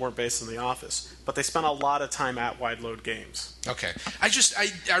lot of them weren't based in the office. But they spent a lot of time at Wide Load Games. Okay,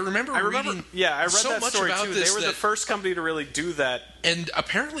 I remember reading I read so that much story about too. this They were the that- first company to really do that. and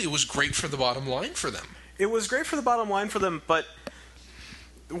apparently it was great for the bottom line for them. It was great for the bottom line for them, but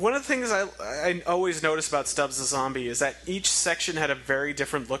one of the things I always notice about Stubbs the Zombie is that each section had a very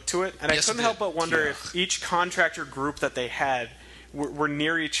different look to it, and Yes, I it couldn't help did. but wonder Yeah. if each contractor group that they had were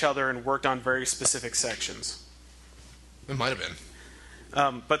near each other and worked on very specific sections. It might have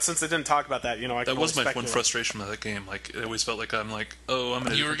been. But since they didn't talk about that, I That can was only my one speculate. frustration with that game. Like, I always felt like I'm in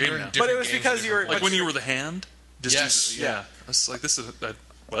a You were different game in now. different But it was games, because you were- different Like when you were the hand. Yes. yeah. It's like this is.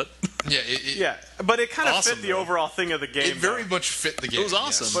 What? Yeah, Yeah, but it kind of Awesome, fit the though. overall thing of the game. it very though. much fit the game. It was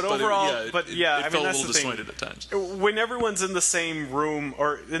awesome. yes. But overall, it I mean, felt a that's little the thing. disjointed at times. When everyone's in the same room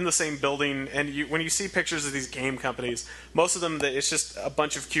or in the same building, and when you see pictures of these game companies, most of them it's just a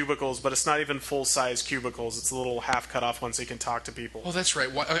bunch of cubicles, but it's not even full size cubicles. It's a little half cut off one so you can talk to people. Oh, that's right.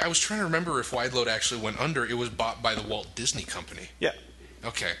 I was trying to remember if Wide Load actually went under. It was bought by the Walt Disney Company. Yeah.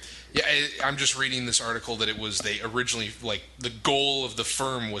 Okay. Yeah, I'm just reading this article that they originally, like, the goal of the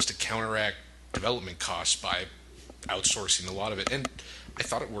firm was to counteract development costs by outsourcing a lot of it, and I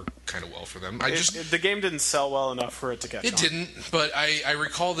thought it worked kind of well for them. The game didn't sell well enough for it to catch on. It didn't, but I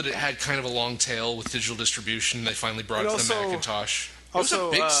recall that it had kind of a long tail with digital distribution. They finally brought it to the Macintosh. It was a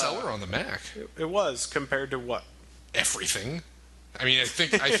big seller on the Mac. It was, compared to what? Everything. I mean, I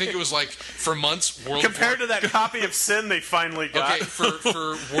think it was like for months. Compared to that copy of Sin they finally got. Okay,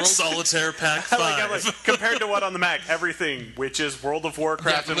 for World Solitaire Pack 5. Compared to what on the Mac? Everything, which is World of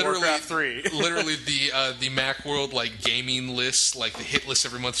Warcraft and Warcraft 3. Literally, the Macworld like gaming list, like the hit list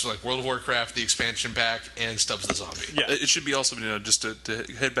every month is like World of Warcraft, the expansion pack, and Stubbs the Zombie. Yeah. It should be also, just to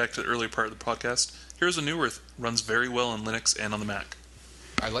head back to the earlier part of the podcast, Heroes of Newerth runs very well on Linux and on the Mac.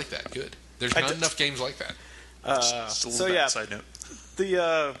 I like that. Good. There's not enough games like that. Just a little side note.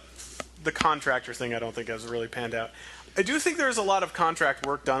 The contractor thing I don't think has really panned out. I do think there's a lot of contract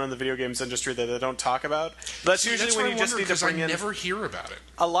work done in the video games industry that they don't talk about. That's usually when you just need to bring in. I never hear about it.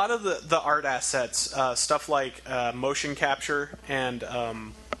 A lot of the art assets, stuff like motion capture and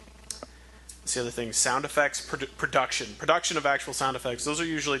what's the other thing? Sound effects, production of actual sound effects. Those are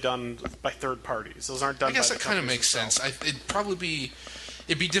usually done by third parties. Those aren't done. I guess by that the kind of companies makes sense.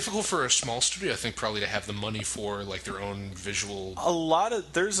 It'd be difficult for a small studio, I think, probably to have the money for like their own visual.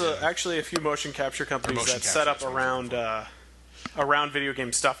 There's actually a few motion capture companies that set up around video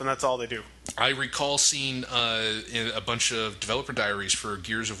game stuff, and that's all they do. I recall seeing in a bunch of developer diaries for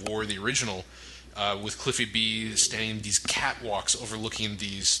Gears of War, the original, with Cliffy B standing these catwalks overlooking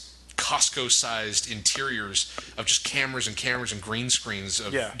these Costco-sized interiors of just cameras and green screens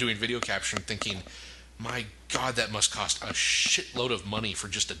of doing video capture, and thinking, my God, that must cost a shitload of money for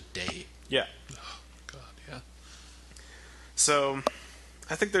just a day. Yeah. Oh, God, yeah. So,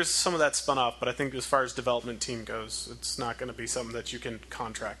 I think there's some of that spun off, but I think as far as development team goes, it's not going to be something that you can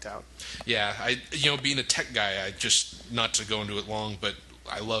contract out. Yeah, being a tech guy, not to go into it long, but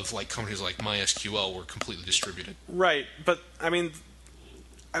I love like companies like MySQL were completely distributed. Right, but I mean,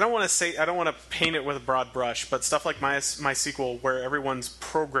 I don't want to paint it with a broad brush, but stuff like MySQL, where everyone's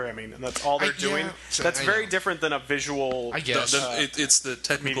programming and that's all they're doing, that's very different than a visual. I guess it's the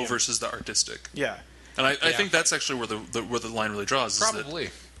technical medium versus the artistic. Yeah, and I think that's actually where the line really draws. Probably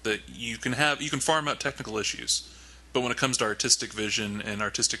is that you can farm out technical issues, but when it comes to artistic vision and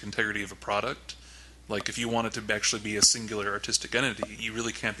artistic integrity of a product. Like, if you want it to actually be a singular artistic entity, you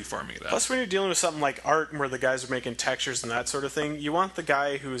really can't be farming it out. Plus, when you're dealing with something like art, where the guys are making textures and that sort of thing, you want the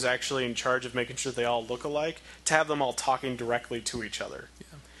guy who's actually in charge of making sure they all look alike to have them all talking directly to each other.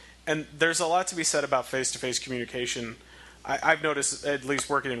 Yeah. And there's a lot to be said about face-to-face communication. I've noticed, at least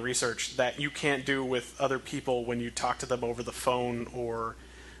working in research, that you can't do with other people when you talk to them over the phone or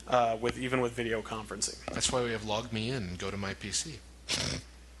even with video conferencing. That's why we have Log Me In and Go to My PC.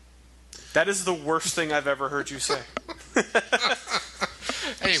 That is the worst thing I've ever heard you say.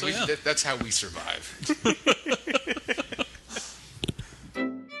 Hey, that's how we survive.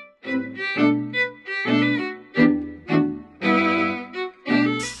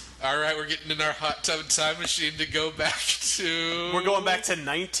 All right, we're getting in our hot tub time machine to go back to... We're going back to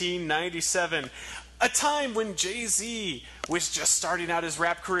 1997. A time when Jay-Z was just starting out his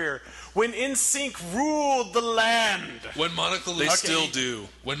rap career. When NSYNC ruled the land. When Monica Lewinsky... They still do.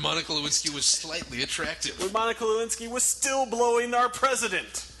 When Monica Lewinsky was slightly attractive. When Monica Lewinsky was still blowing our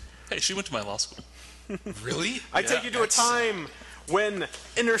president. Hey, she went to my law school. Really? I take you to a time when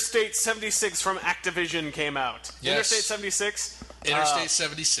Interstate 76 from Activision came out. Yes. Interstate 76... Interstate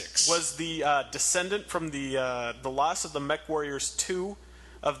 76. Was the descendant from the loss of the MechWarriors 2...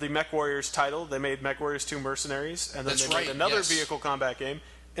 of the MechWarriors title. They made MechWarriors 2 Mercenaries, and then made another vehicle combat game,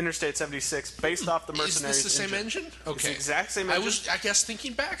 Interstate 76, based off the Mercenaries. Is this the same engine? Okay. It's the exact same engine. I guess,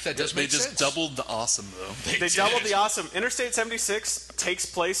 thinking back, that does make sense. They just doubled the awesome, though. They doubled the awesome. Interstate 76 takes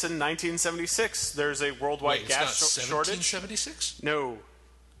place in 1976. There's a worldwide gas shortage. 1776? No.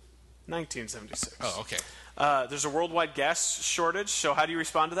 1976. Oh, okay. There's a worldwide gas shortage, so how do you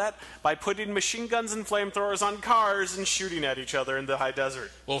respond to that? By putting machine guns and flamethrowers on cars and shooting at each other in the high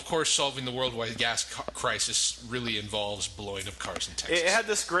desert. Well, of course, solving the worldwide gas crisis really involves blowing up cars in Texas. It had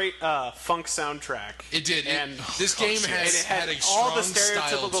this great funk soundtrack. It did. And this game had a strong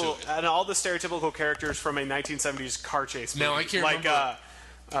style to it. And all the stereotypical characters from a 1970s car chase movie. Now, I can't remember.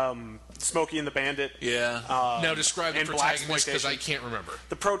 Smokey and the Bandit. Yeah. Now describe the and protagonist because Blaxploitation. I can't remember.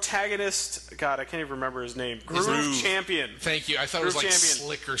 The protagonist, God, I can't even remember his name. Groove Groove. Champion. Thank you. I thought it was like Groove Champion.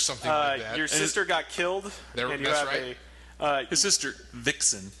 Slick or something like that. Your sister got killed, There- and you that's have right. His sister,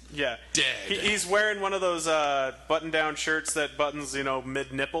 Vixen. yeah. Dead. He's wearing one of those button-down shirts that buttons,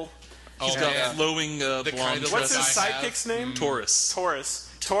 mid-nipple. Oh, Got yeah. flowing The blonde kind of- What's his I have. sidekick's name? Taurus. Taurus.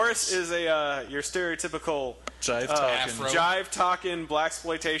 Taurus is your stereotypical Jive talking. Afro. jive-talking,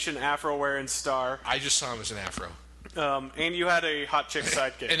 blaxploitation, afro-wearing star. I just saw him as an afro. And you had a hot chick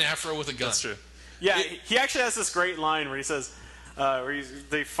sidekick. An afro with a gun. That's true. Yeah, he actually has this great line where he says,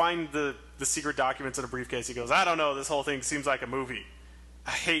 they find the secret documents in a briefcase. He goes, I don't know, this whole thing seems like a movie.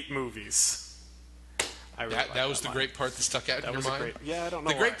 I hate movies. I really like That was the line. great part that stuck out in That your was a mind? great. Yeah, I don't know.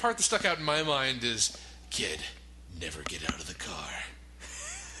 The great why. part that stuck out in my mind is, kid, never get out of the car.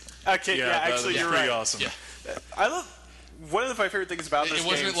 Okay, yeah, that actually, was you're pretty right. awesome. Yeah. I love one of my favorite things about this It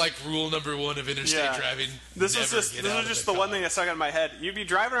wasn't game. like rule number one of interstate driving. This never was just get this out was of just the the one car. thing that stuck out in my head. You'd be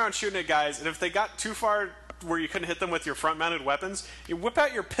driving around shooting at guys, and if they got too far where you couldn't hit them with your front-mounted weapons, you whip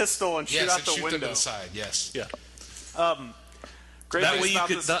out your pistol and shoot Yes, out and the shoot window. them to the side. Yes. Yeah. Great That things way you about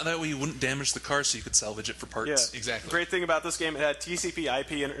could. this- That way you wouldn't damage the car, so you could salvage it for yeah, parts. Exactly. Great thing about this game, it had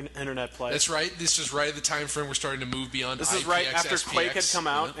TCP/IP internet play. That's right. This is right at the time frame we're starting to move beyond. This is right IPX, after SPX. Quake had come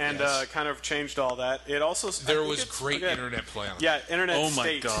out Yeah. and Yes. kind of changed all that. It also There I think was it's- great okay. internet play on it. Yeah, internet Oh my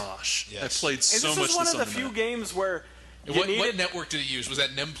state. gosh! Yes. I played And so this much was one this of the on few net. games where you What needed network did it use? Was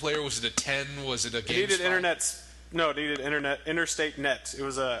that NemPlayer? Was it a 10? Was it a it needed GameSpot? internet. No, it needed interstate net. It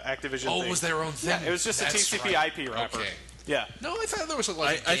was a Activision. Oh, thing. it was their own thing. Yeah, it was just That's a TCP/IP right. wrapper. Okay. Yeah, No, I thought there was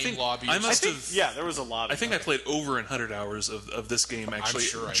like a I game think lobby. I or must something. have. yeah, there was a lot. I think I played over 100 hours of this game actually,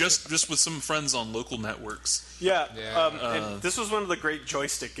 sure I just with some friends on local networks. Yeah, Yeah. and this was one of the great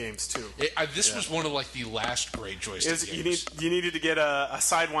joystick games too. This was one of like the last great joystick Is games. you needed to get a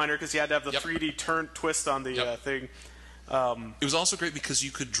sidewinder because you had to have the Yep. 3D turn twist on the Yep. thing. It was also great because you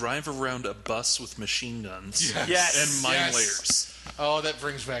could drive around a bus with machine guns Yes. and mine Yes. layers. Oh, that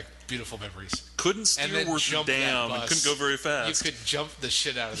brings back beautiful memories. Couldn't And steer then worth a jump that damn and bus. couldn't go very fast. You could jump the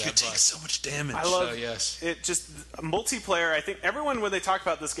shit out of You that could take bus. so much damage. I love yes. it. Just multiplayer. I think everyone when they talk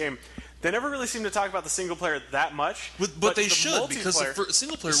about this game, they never really seem to talk about the single player that much. but they the should because the multiplayer-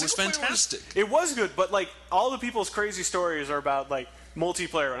 single player was single player was- fantastic. it was good. But like all the people's crazy stories are about like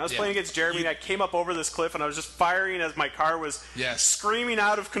multiplayer. When I was Yeah. playing against Jeremy, I came up over this cliff and I was just firing as my car was Yes. screaming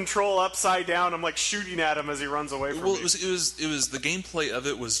out of control upside down. I'm like shooting at him as he runs away from Well, me. it was the gameplay of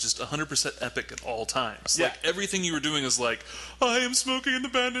it was just 100% epic at all times. Yeah. Like everything you were doing is like, I am Smoking and the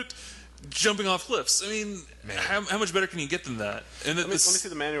Bandit, jumping off cliffs. I mean, Man. how much better can you get than that? And let me see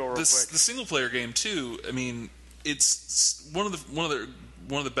the manual real quick. The single player game too. I mean, it's one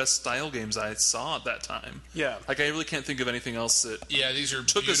of the best style games I saw at that time. Yeah. Like I really can't think of anything else that. Yeah, these are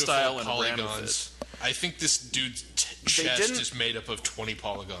Took a beautiful style and ran with polygons. I think this dude's chest didn't- is made up of 20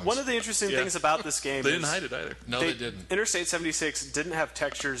 polygons. One of the interesting Yeah. things about this game They is didn't hide it either. no, they didn't. Interstate 76 didn't have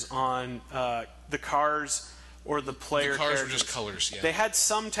textures on the cars or the player The cars were characters. just colors, yeah. They had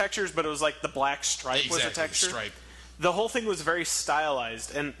some textures, but it was like the black stripe was a Exactly, texture. stripe. The whole thing was very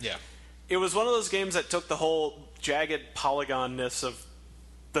stylized, and Yeah. it was one of those games that took the whole jagged polygonness of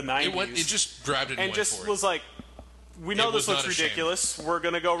the 90s It just grabbed it and went just for it. was like, we know It this was looks not ashamed. ridiculous. We're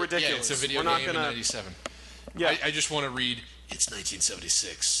going to go Yeah, ridiculous. it's a video We're not game in gonna, 97. Yeah. I just want to read, it's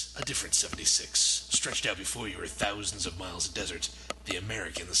 1976, a different 76. Stretched out before you are thousands of miles of desert. The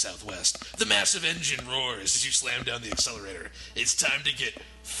America in the Southwest. The massive engine roars as you slam down the accelerator. It's time to get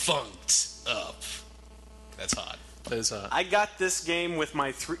funked up. That's hot. That is I got this game with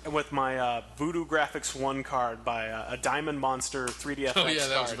my Voodoo Graphics 1 card by a Diamond Monster 3DFX Oh, yeah, that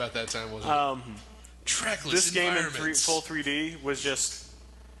card. was about that time, wasn't it? Trackless This game in environments. full 3D was just...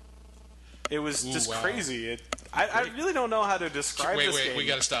 It was Ooh, just wow. crazy. I really don't know how to describe Wait, this game. we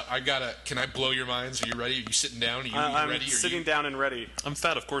gotta stop. Can I blow your minds? Are you ready? Are you sitting down? Are you I'm ready? Are sitting you... down and ready. I'm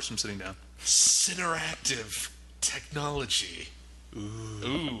fat, of course. I'm sitting down. Cineractive technology.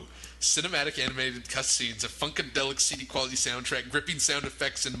 Ooh. Cinematic animated cutscenes, a funkadelic CD quality soundtrack, gripping sound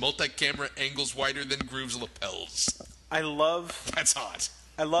effects, and multi-camera angles wider than Groove's lapels. I love That's hot.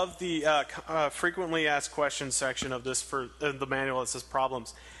 the frequently asked questions section of this for the manual that says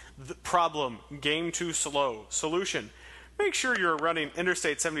problems. The problem, game too slow. Solution, make sure you're running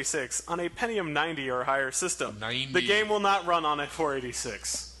Interstate 76 on a Pentium 90 or higher system. 90. The game will not run on a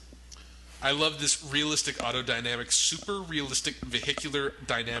 486. I love this realistic autodynamic, super realistic vehicular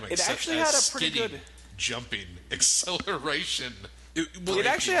dynamics. It such actually as had a pretty skidding, good- jumping, acceleration. It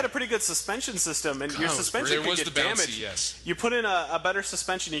actually had a pretty good suspension system, and your Oh, suspension there could was get the bouncy, damaged. yes. You put in a better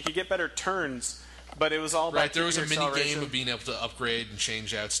suspension, you could get better turns. but it was all about Right, there was a keeping mini your game acceleration. of being able to upgrade and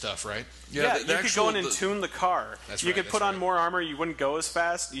change out stuff, right? Yeah, the you could go in and actual- tune the car. That's you right, could that's put on right. more armor. You wouldn't go as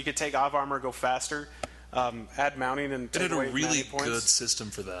fast. You could take off armor, go faster, add mounting, and It take had a away really mounting points. good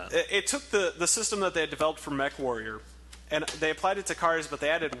system for that. It took the system that they had developed for MechWarrior, and they applied it to cars, but they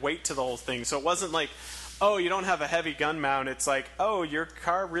added weight to the whole thing. So it wasn't like, oh, you don't have a heavy gun mount. It's like, oh, your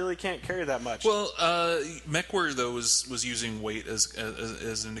car really can't carry that much. Well, MechWarrior though was using weight as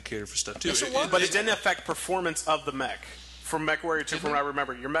an indicator for stuff too. Yes, it was. but it didn't affect performance of the mech. From MechWarrior 2, from what I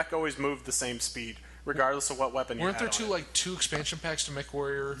remember, your mech always moved the same speed, regardless of what weapon you Weren't had there on it. two expansion packs to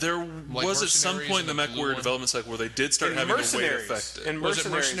MechWarrior? There Like was at some Mercenaries point in the and the blue MechWarrior one? development cycle where they did start In having the weight Mercenaries. affect it. In Was it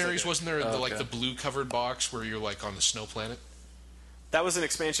Mercenaries, Mercenaries? they did. Wasn't there Oh, like okay. the blue covered box where you're like on the snow planet? That was an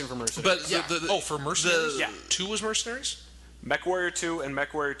expansion for Mercenaries. But Yeah. For Mercenaries? Yeah. 2 was Mercenaries? MechWarrior 2 and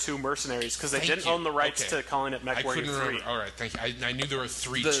MechWarrior 2 Mercenaries, because they Thank didn't you. own the rights Okay. to calling it I MechWarrior couldn't 3. remember. All right, thank you. I knew there were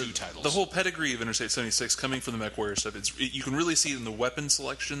three the, 2 titles. the whole pedigree of Interstate 76 coming from the MechWarrior stuff, you can really see it in the weapon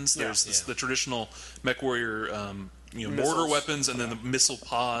selections. There's Yeah. the traditional MechWarrior mortar Missiles. weapons, and then the missile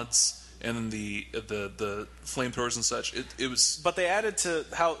pods, and then the flamethrowers and such. It was But they added to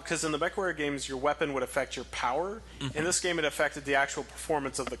how, because in the MechWarrior games, your weapon would affect your power. In this game, it affected the actual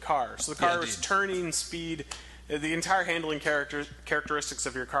performance of the car. So the car was indeed. turning, speed, the entire handling characteristics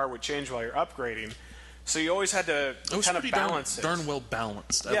of your car would change while you're upgrading. So you always had to it was kind of pretty balance it. darn well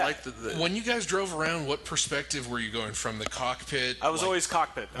balanced. I Yeah. liked the when you guys drove around, what perspective were you going from? The cockpit? I was like, always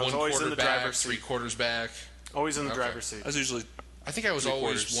cockpit. I was always in the back, driver's seat. 3/4 back. Always in the Okay. driver's seat. I was usually I think I was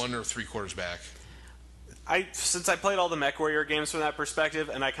always 3/4. 1 or 3/4 back. Since I played all the MechWarrior games from that perspective,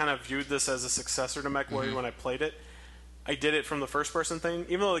 and I kind of viewed this as a successor to MechWarrior when I played it, I did it from the first-person thing,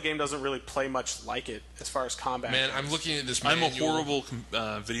 even though the game doesn't really play much like it as far as combat. Man, goes. I'm looking at this I'm a manual. horrible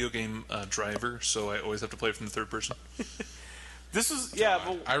video game driver, so I always have to play from the third person. This was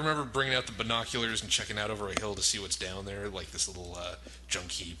well, I remember bringing out the binoculars and checking out over a hill to see what's down there, like this little junk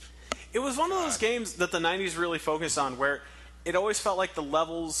heap. it was one of those games that the '90s really focused on, where it always felt like the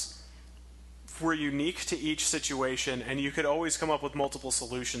levels were unique to each situation, and you could always come up with multiple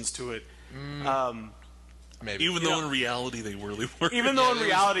solutions to it. Maybe. Even though in reality they really weren't. Even though in there was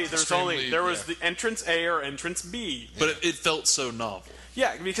reality there was extremely- the entrance A or entrance B. But it felt so novel.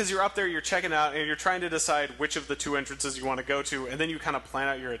 Yeah, because you're up there, you're checking out, and you're trying to decide which of the two entrances you want to go to, and then you kind of plan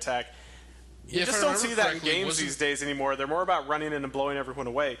out your attack. You Yeah, if just I don't remember see that in correctly, games wasn't- these days anymore. They're more about running in and blowing everyone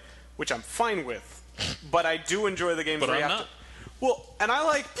away, which I'm fine with. But I do enjoy the games But where you I'm have not. to. Well, and I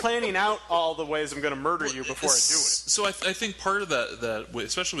like planning out all the ways I'm going to murder you before I do it. So I think part of that,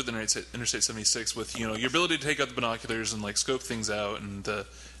 especially with Interstate 76, with your ability to take out the binoculars and like scope things out, and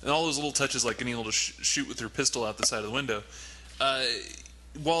all those little touches like getting able to shoot with your pistol out the side of the window.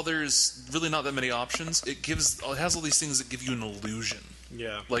 While there's really not that many options, it has all these things that give you an illusion.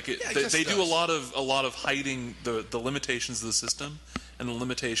 Yeah. Like Yeah, I they guess they it do does. a lot of hiding the limitations of the system and the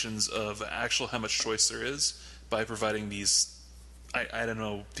limitations of actual how much choice there is by providing these I don't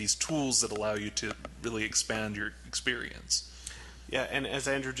know, these tools that allow you to really expand your experience. Yeah, and as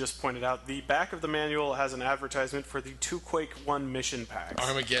Andrew just pointed out, the back of the manual has an advertisement for the 2 Quake 1 mission packs.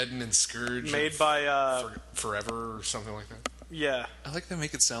 Armageddon and Scourge. Made and by, Forever or something like that. yeah. I like to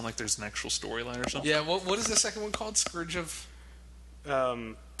make it sound like there's an actual storyline or something. Yeah, what is the second one called? Scourge of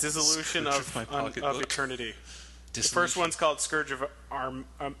Dissolution Scourge of my of pocketbook. Eternity. The Dissolution. first one's called Scourge of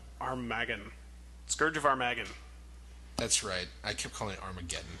Armageddon. Scourge of Armageddon. That's right. I kept calling it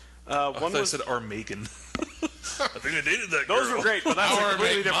Armageddon. I One thought I was said Armageddon. I think I dated that those girl. were great, but that's a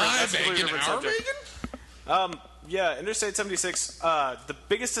completely different. My That's a completely Megan, different our subject. Megan? Yeah, Interstate 76. The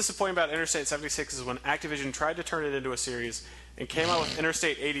biggest disappointment about Interstate 76 is when Activision tried to turn it into a series and came out with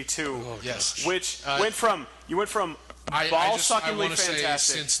Interstate 82, yes. which went from I ball-suckingly want to say,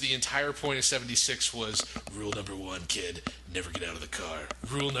 fantastic. since the entire point of 76 was rule number 1, kid, never get out of the car.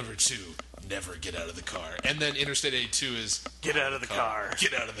 Rule number 2, never get out of the car. And then Interstate 82 is Get out of the car.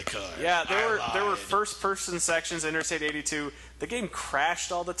 Get out of the car. Yeah, there were lied. first-person sections in Interstate 82. The game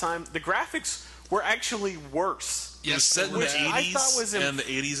crashed all the time. The graphics were actually worse. It was Yes, set in the Which I 80s, thought was and the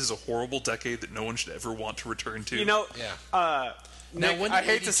 80s is a horrible decade that no one should ever want to return to. You know, Yeah. Nick, when I did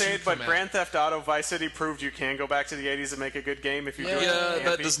hate to say 82 it, but come out? Grand Theft Auto Vice City proved you can go back to the 80s and make a good game if you do it. yeah,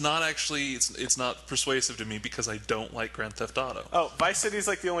 that campy. does not actually. It's not persuasive to me because I don't like Grand Theft Auto. Oh, Vice City's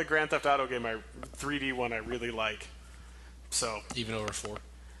like the only Grand Theft Auto game 3D one I really like. So, Even over 4.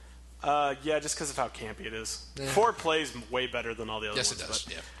 yeah, just because of how campy it is. 4 plays way better than all the other Yes, ones. it does.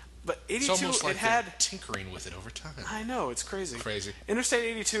 But, Yeah. but It's 82, almost like it had... they're tinkering with it over time. I know, it's crazy. Crazy. Interstate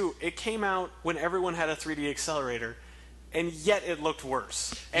 82, it came out when everyone had a 3D accelerator, and yet it looked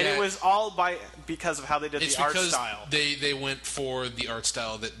worse. And Yeah. it was all because of how they did It's the art because style. they went for the art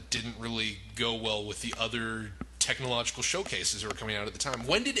style that didn't really go well with the other technological showcases that were coming out at the time.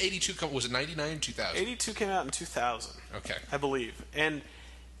 When did 82 come? Was it 99, 2000? 82 came out in 2000, Okay. I believe. And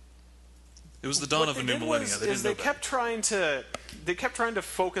It was the dawn of a new millennia. They kept trying to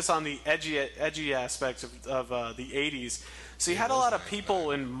focus on the edgy aspects of the 80s. So you had a lot of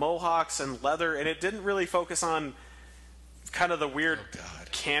people in mohawks and leather, and it didn't really focus on kind of the weird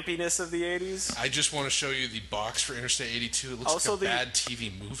campiness of the 80s. I just want to show you the box for Interstate 82. It looks Also like a bad TV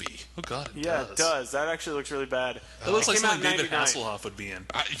movie. Oh god, it Yeah, does. it does. That actually looks really bad. It looks like came out something in David 99. Hasselhoff would be in.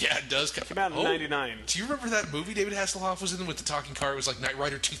 Yeah, it does. Came out in 99. Do you remember that movie David Hasselhoff was in with the talking car? It was like Knight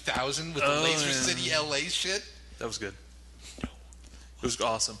Rider 2000 with the Laser yeah. City LA shit. That was good. It was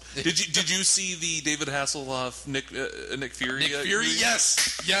awesome. Did you see the David Hasselhoff Nick Fury? Nick Fury, movie?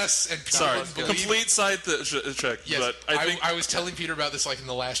 yes, and people Sorry, wouldn't believe- complete side check. Yes, But I think I was telling Peter about this like in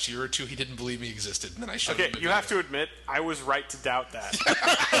the last year or two. He didn't believe me existed, and then I showed Okay, him. you have to admit, I was right to doubt that.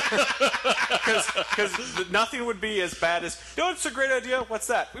 Because nothing would be as bad as, you know what's a great idea? What's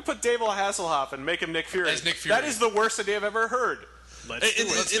that? We put David Hasselhoff and make him Nick Fury. As Nick Fury. That is the worst idea I've ever heard. Let's do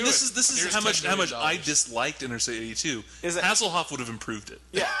And it. this is Here's how much $10 million. I disliked Interstate 82. Is it- Hasselhoff would have improved it.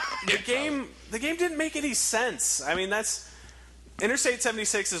 Yeah, the game didn't make any sense. I mean, Interstate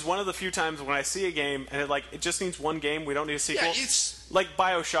 76 is one of the few times when I see a game and it just needs one game. We don't need a sequel. Yeah, it's. like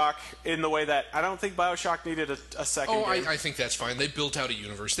BioShock in the way that I don't think BioShock needed a second Oh, game. I think that's fine. They built out a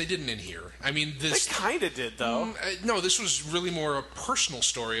universe. They didn't in here. I mean, They this. kind of did though. No, this was really more a personal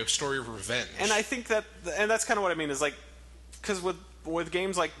story, a story of revenge. And I think that's kind of what I mean is like, because with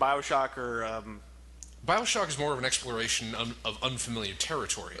games like BioShock or BioShock is more of an exploration of unfamiliar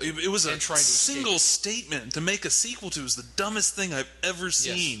territory. It was a and trying to escape single it. statement to make a sequel to is the dumbest thing I've ever Yes.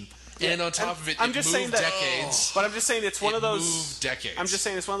 seen. And on top of it, I'm it just moved saying that, decades. but I'm just saying it's one It of those. moved decades. I'm just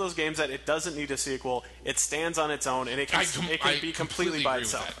saying it's one of those games that it doesn't need a sequel. It stands on its own, and it can I be completely by agree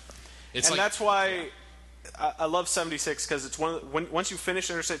with itself. that. It's And like, that's why I love 76 because it's one. Once you finish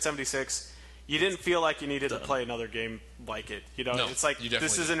Interstate 76, you didn't feel like you needed to play another game like it. You know, No, it's like you definitely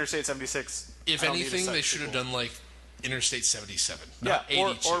this is didn't. Interstate 76. if I don't need a anything, second they should have sequel. done like Interstate 77, Yeah, not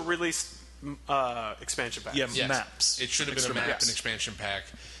 82. or released expansion packs. Yeah, Yes. maps. It should have been a Extra map maps. and expansion pack.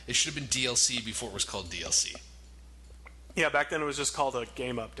 It should have been DLC before it was called DLC. Yeah, back then it was just called a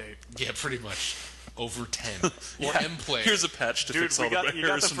game update. Yeah, pretty much. Over 10. Or M-Play. Here's a patch to Dude, fix all you got the them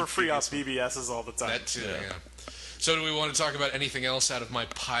errors for from free the off previous BBSs all the time. That too, Yeah. yeah. So do we want to talk about anything else out of my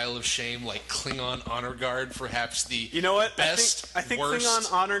pile of shame, like Klingon Honor Guard, perhaps the You know what? best, I think worst...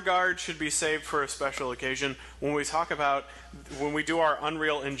 Klingon Honor Guard should be saved for a special occasion when we do our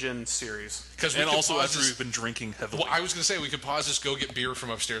Unreal Engine series. Because And also after we've been drinking heavily. Well, I was going to say, we could pause this, go get beer from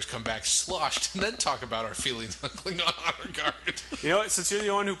upstairs, come back sloshed, and then talk about our feelings on Klingon Honor Guard. You know what? Since you're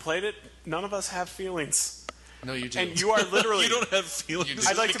the one who played it, none of us have feelings. No, you do. And you are literally... You don't have feelings do. just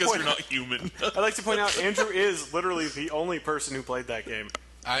I'd like to because point you're out- not human. I'd like to point out, Andrew is literally the only person who played that game.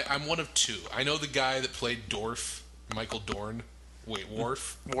 I'm one of two. I know the guy that played Dorf, Michael Dorn. Wait,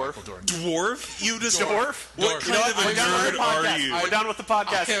 Worf? Worf? Michael Dorn. Dwarf? You just Dwarf? What Dwarf. kind of a We're done with nerd the are podcast. you? We're done with the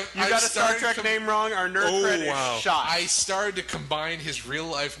podcast. Okay, You I'm got a Star starting Trek to- name wrong. Our nerd Oh, credit wow. is shot. I started to combine his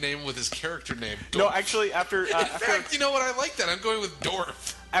real-life name with his character name. No, Dorf. actually, after In fact, you know what? I like that. I'm going with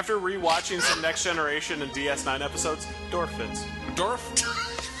Dorf. after rewatching some Next Generation and DS9 episodes, Dorf fits. Dorf?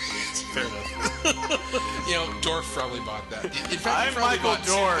 Fair enough. You know, Dorf probably bought that. In fact, he I'm probably Michael bought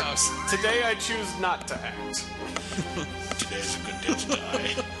Dorf. 2,000. Today I choose not to act. Today's a good day to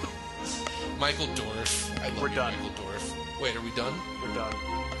die. Michael Dorf. I love We're you, done. Michael Dorf. Wait, are we done? We're done.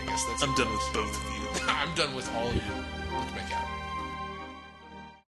 I guess that's. I'm done with both of you. I'm done with all of you. Let's make out.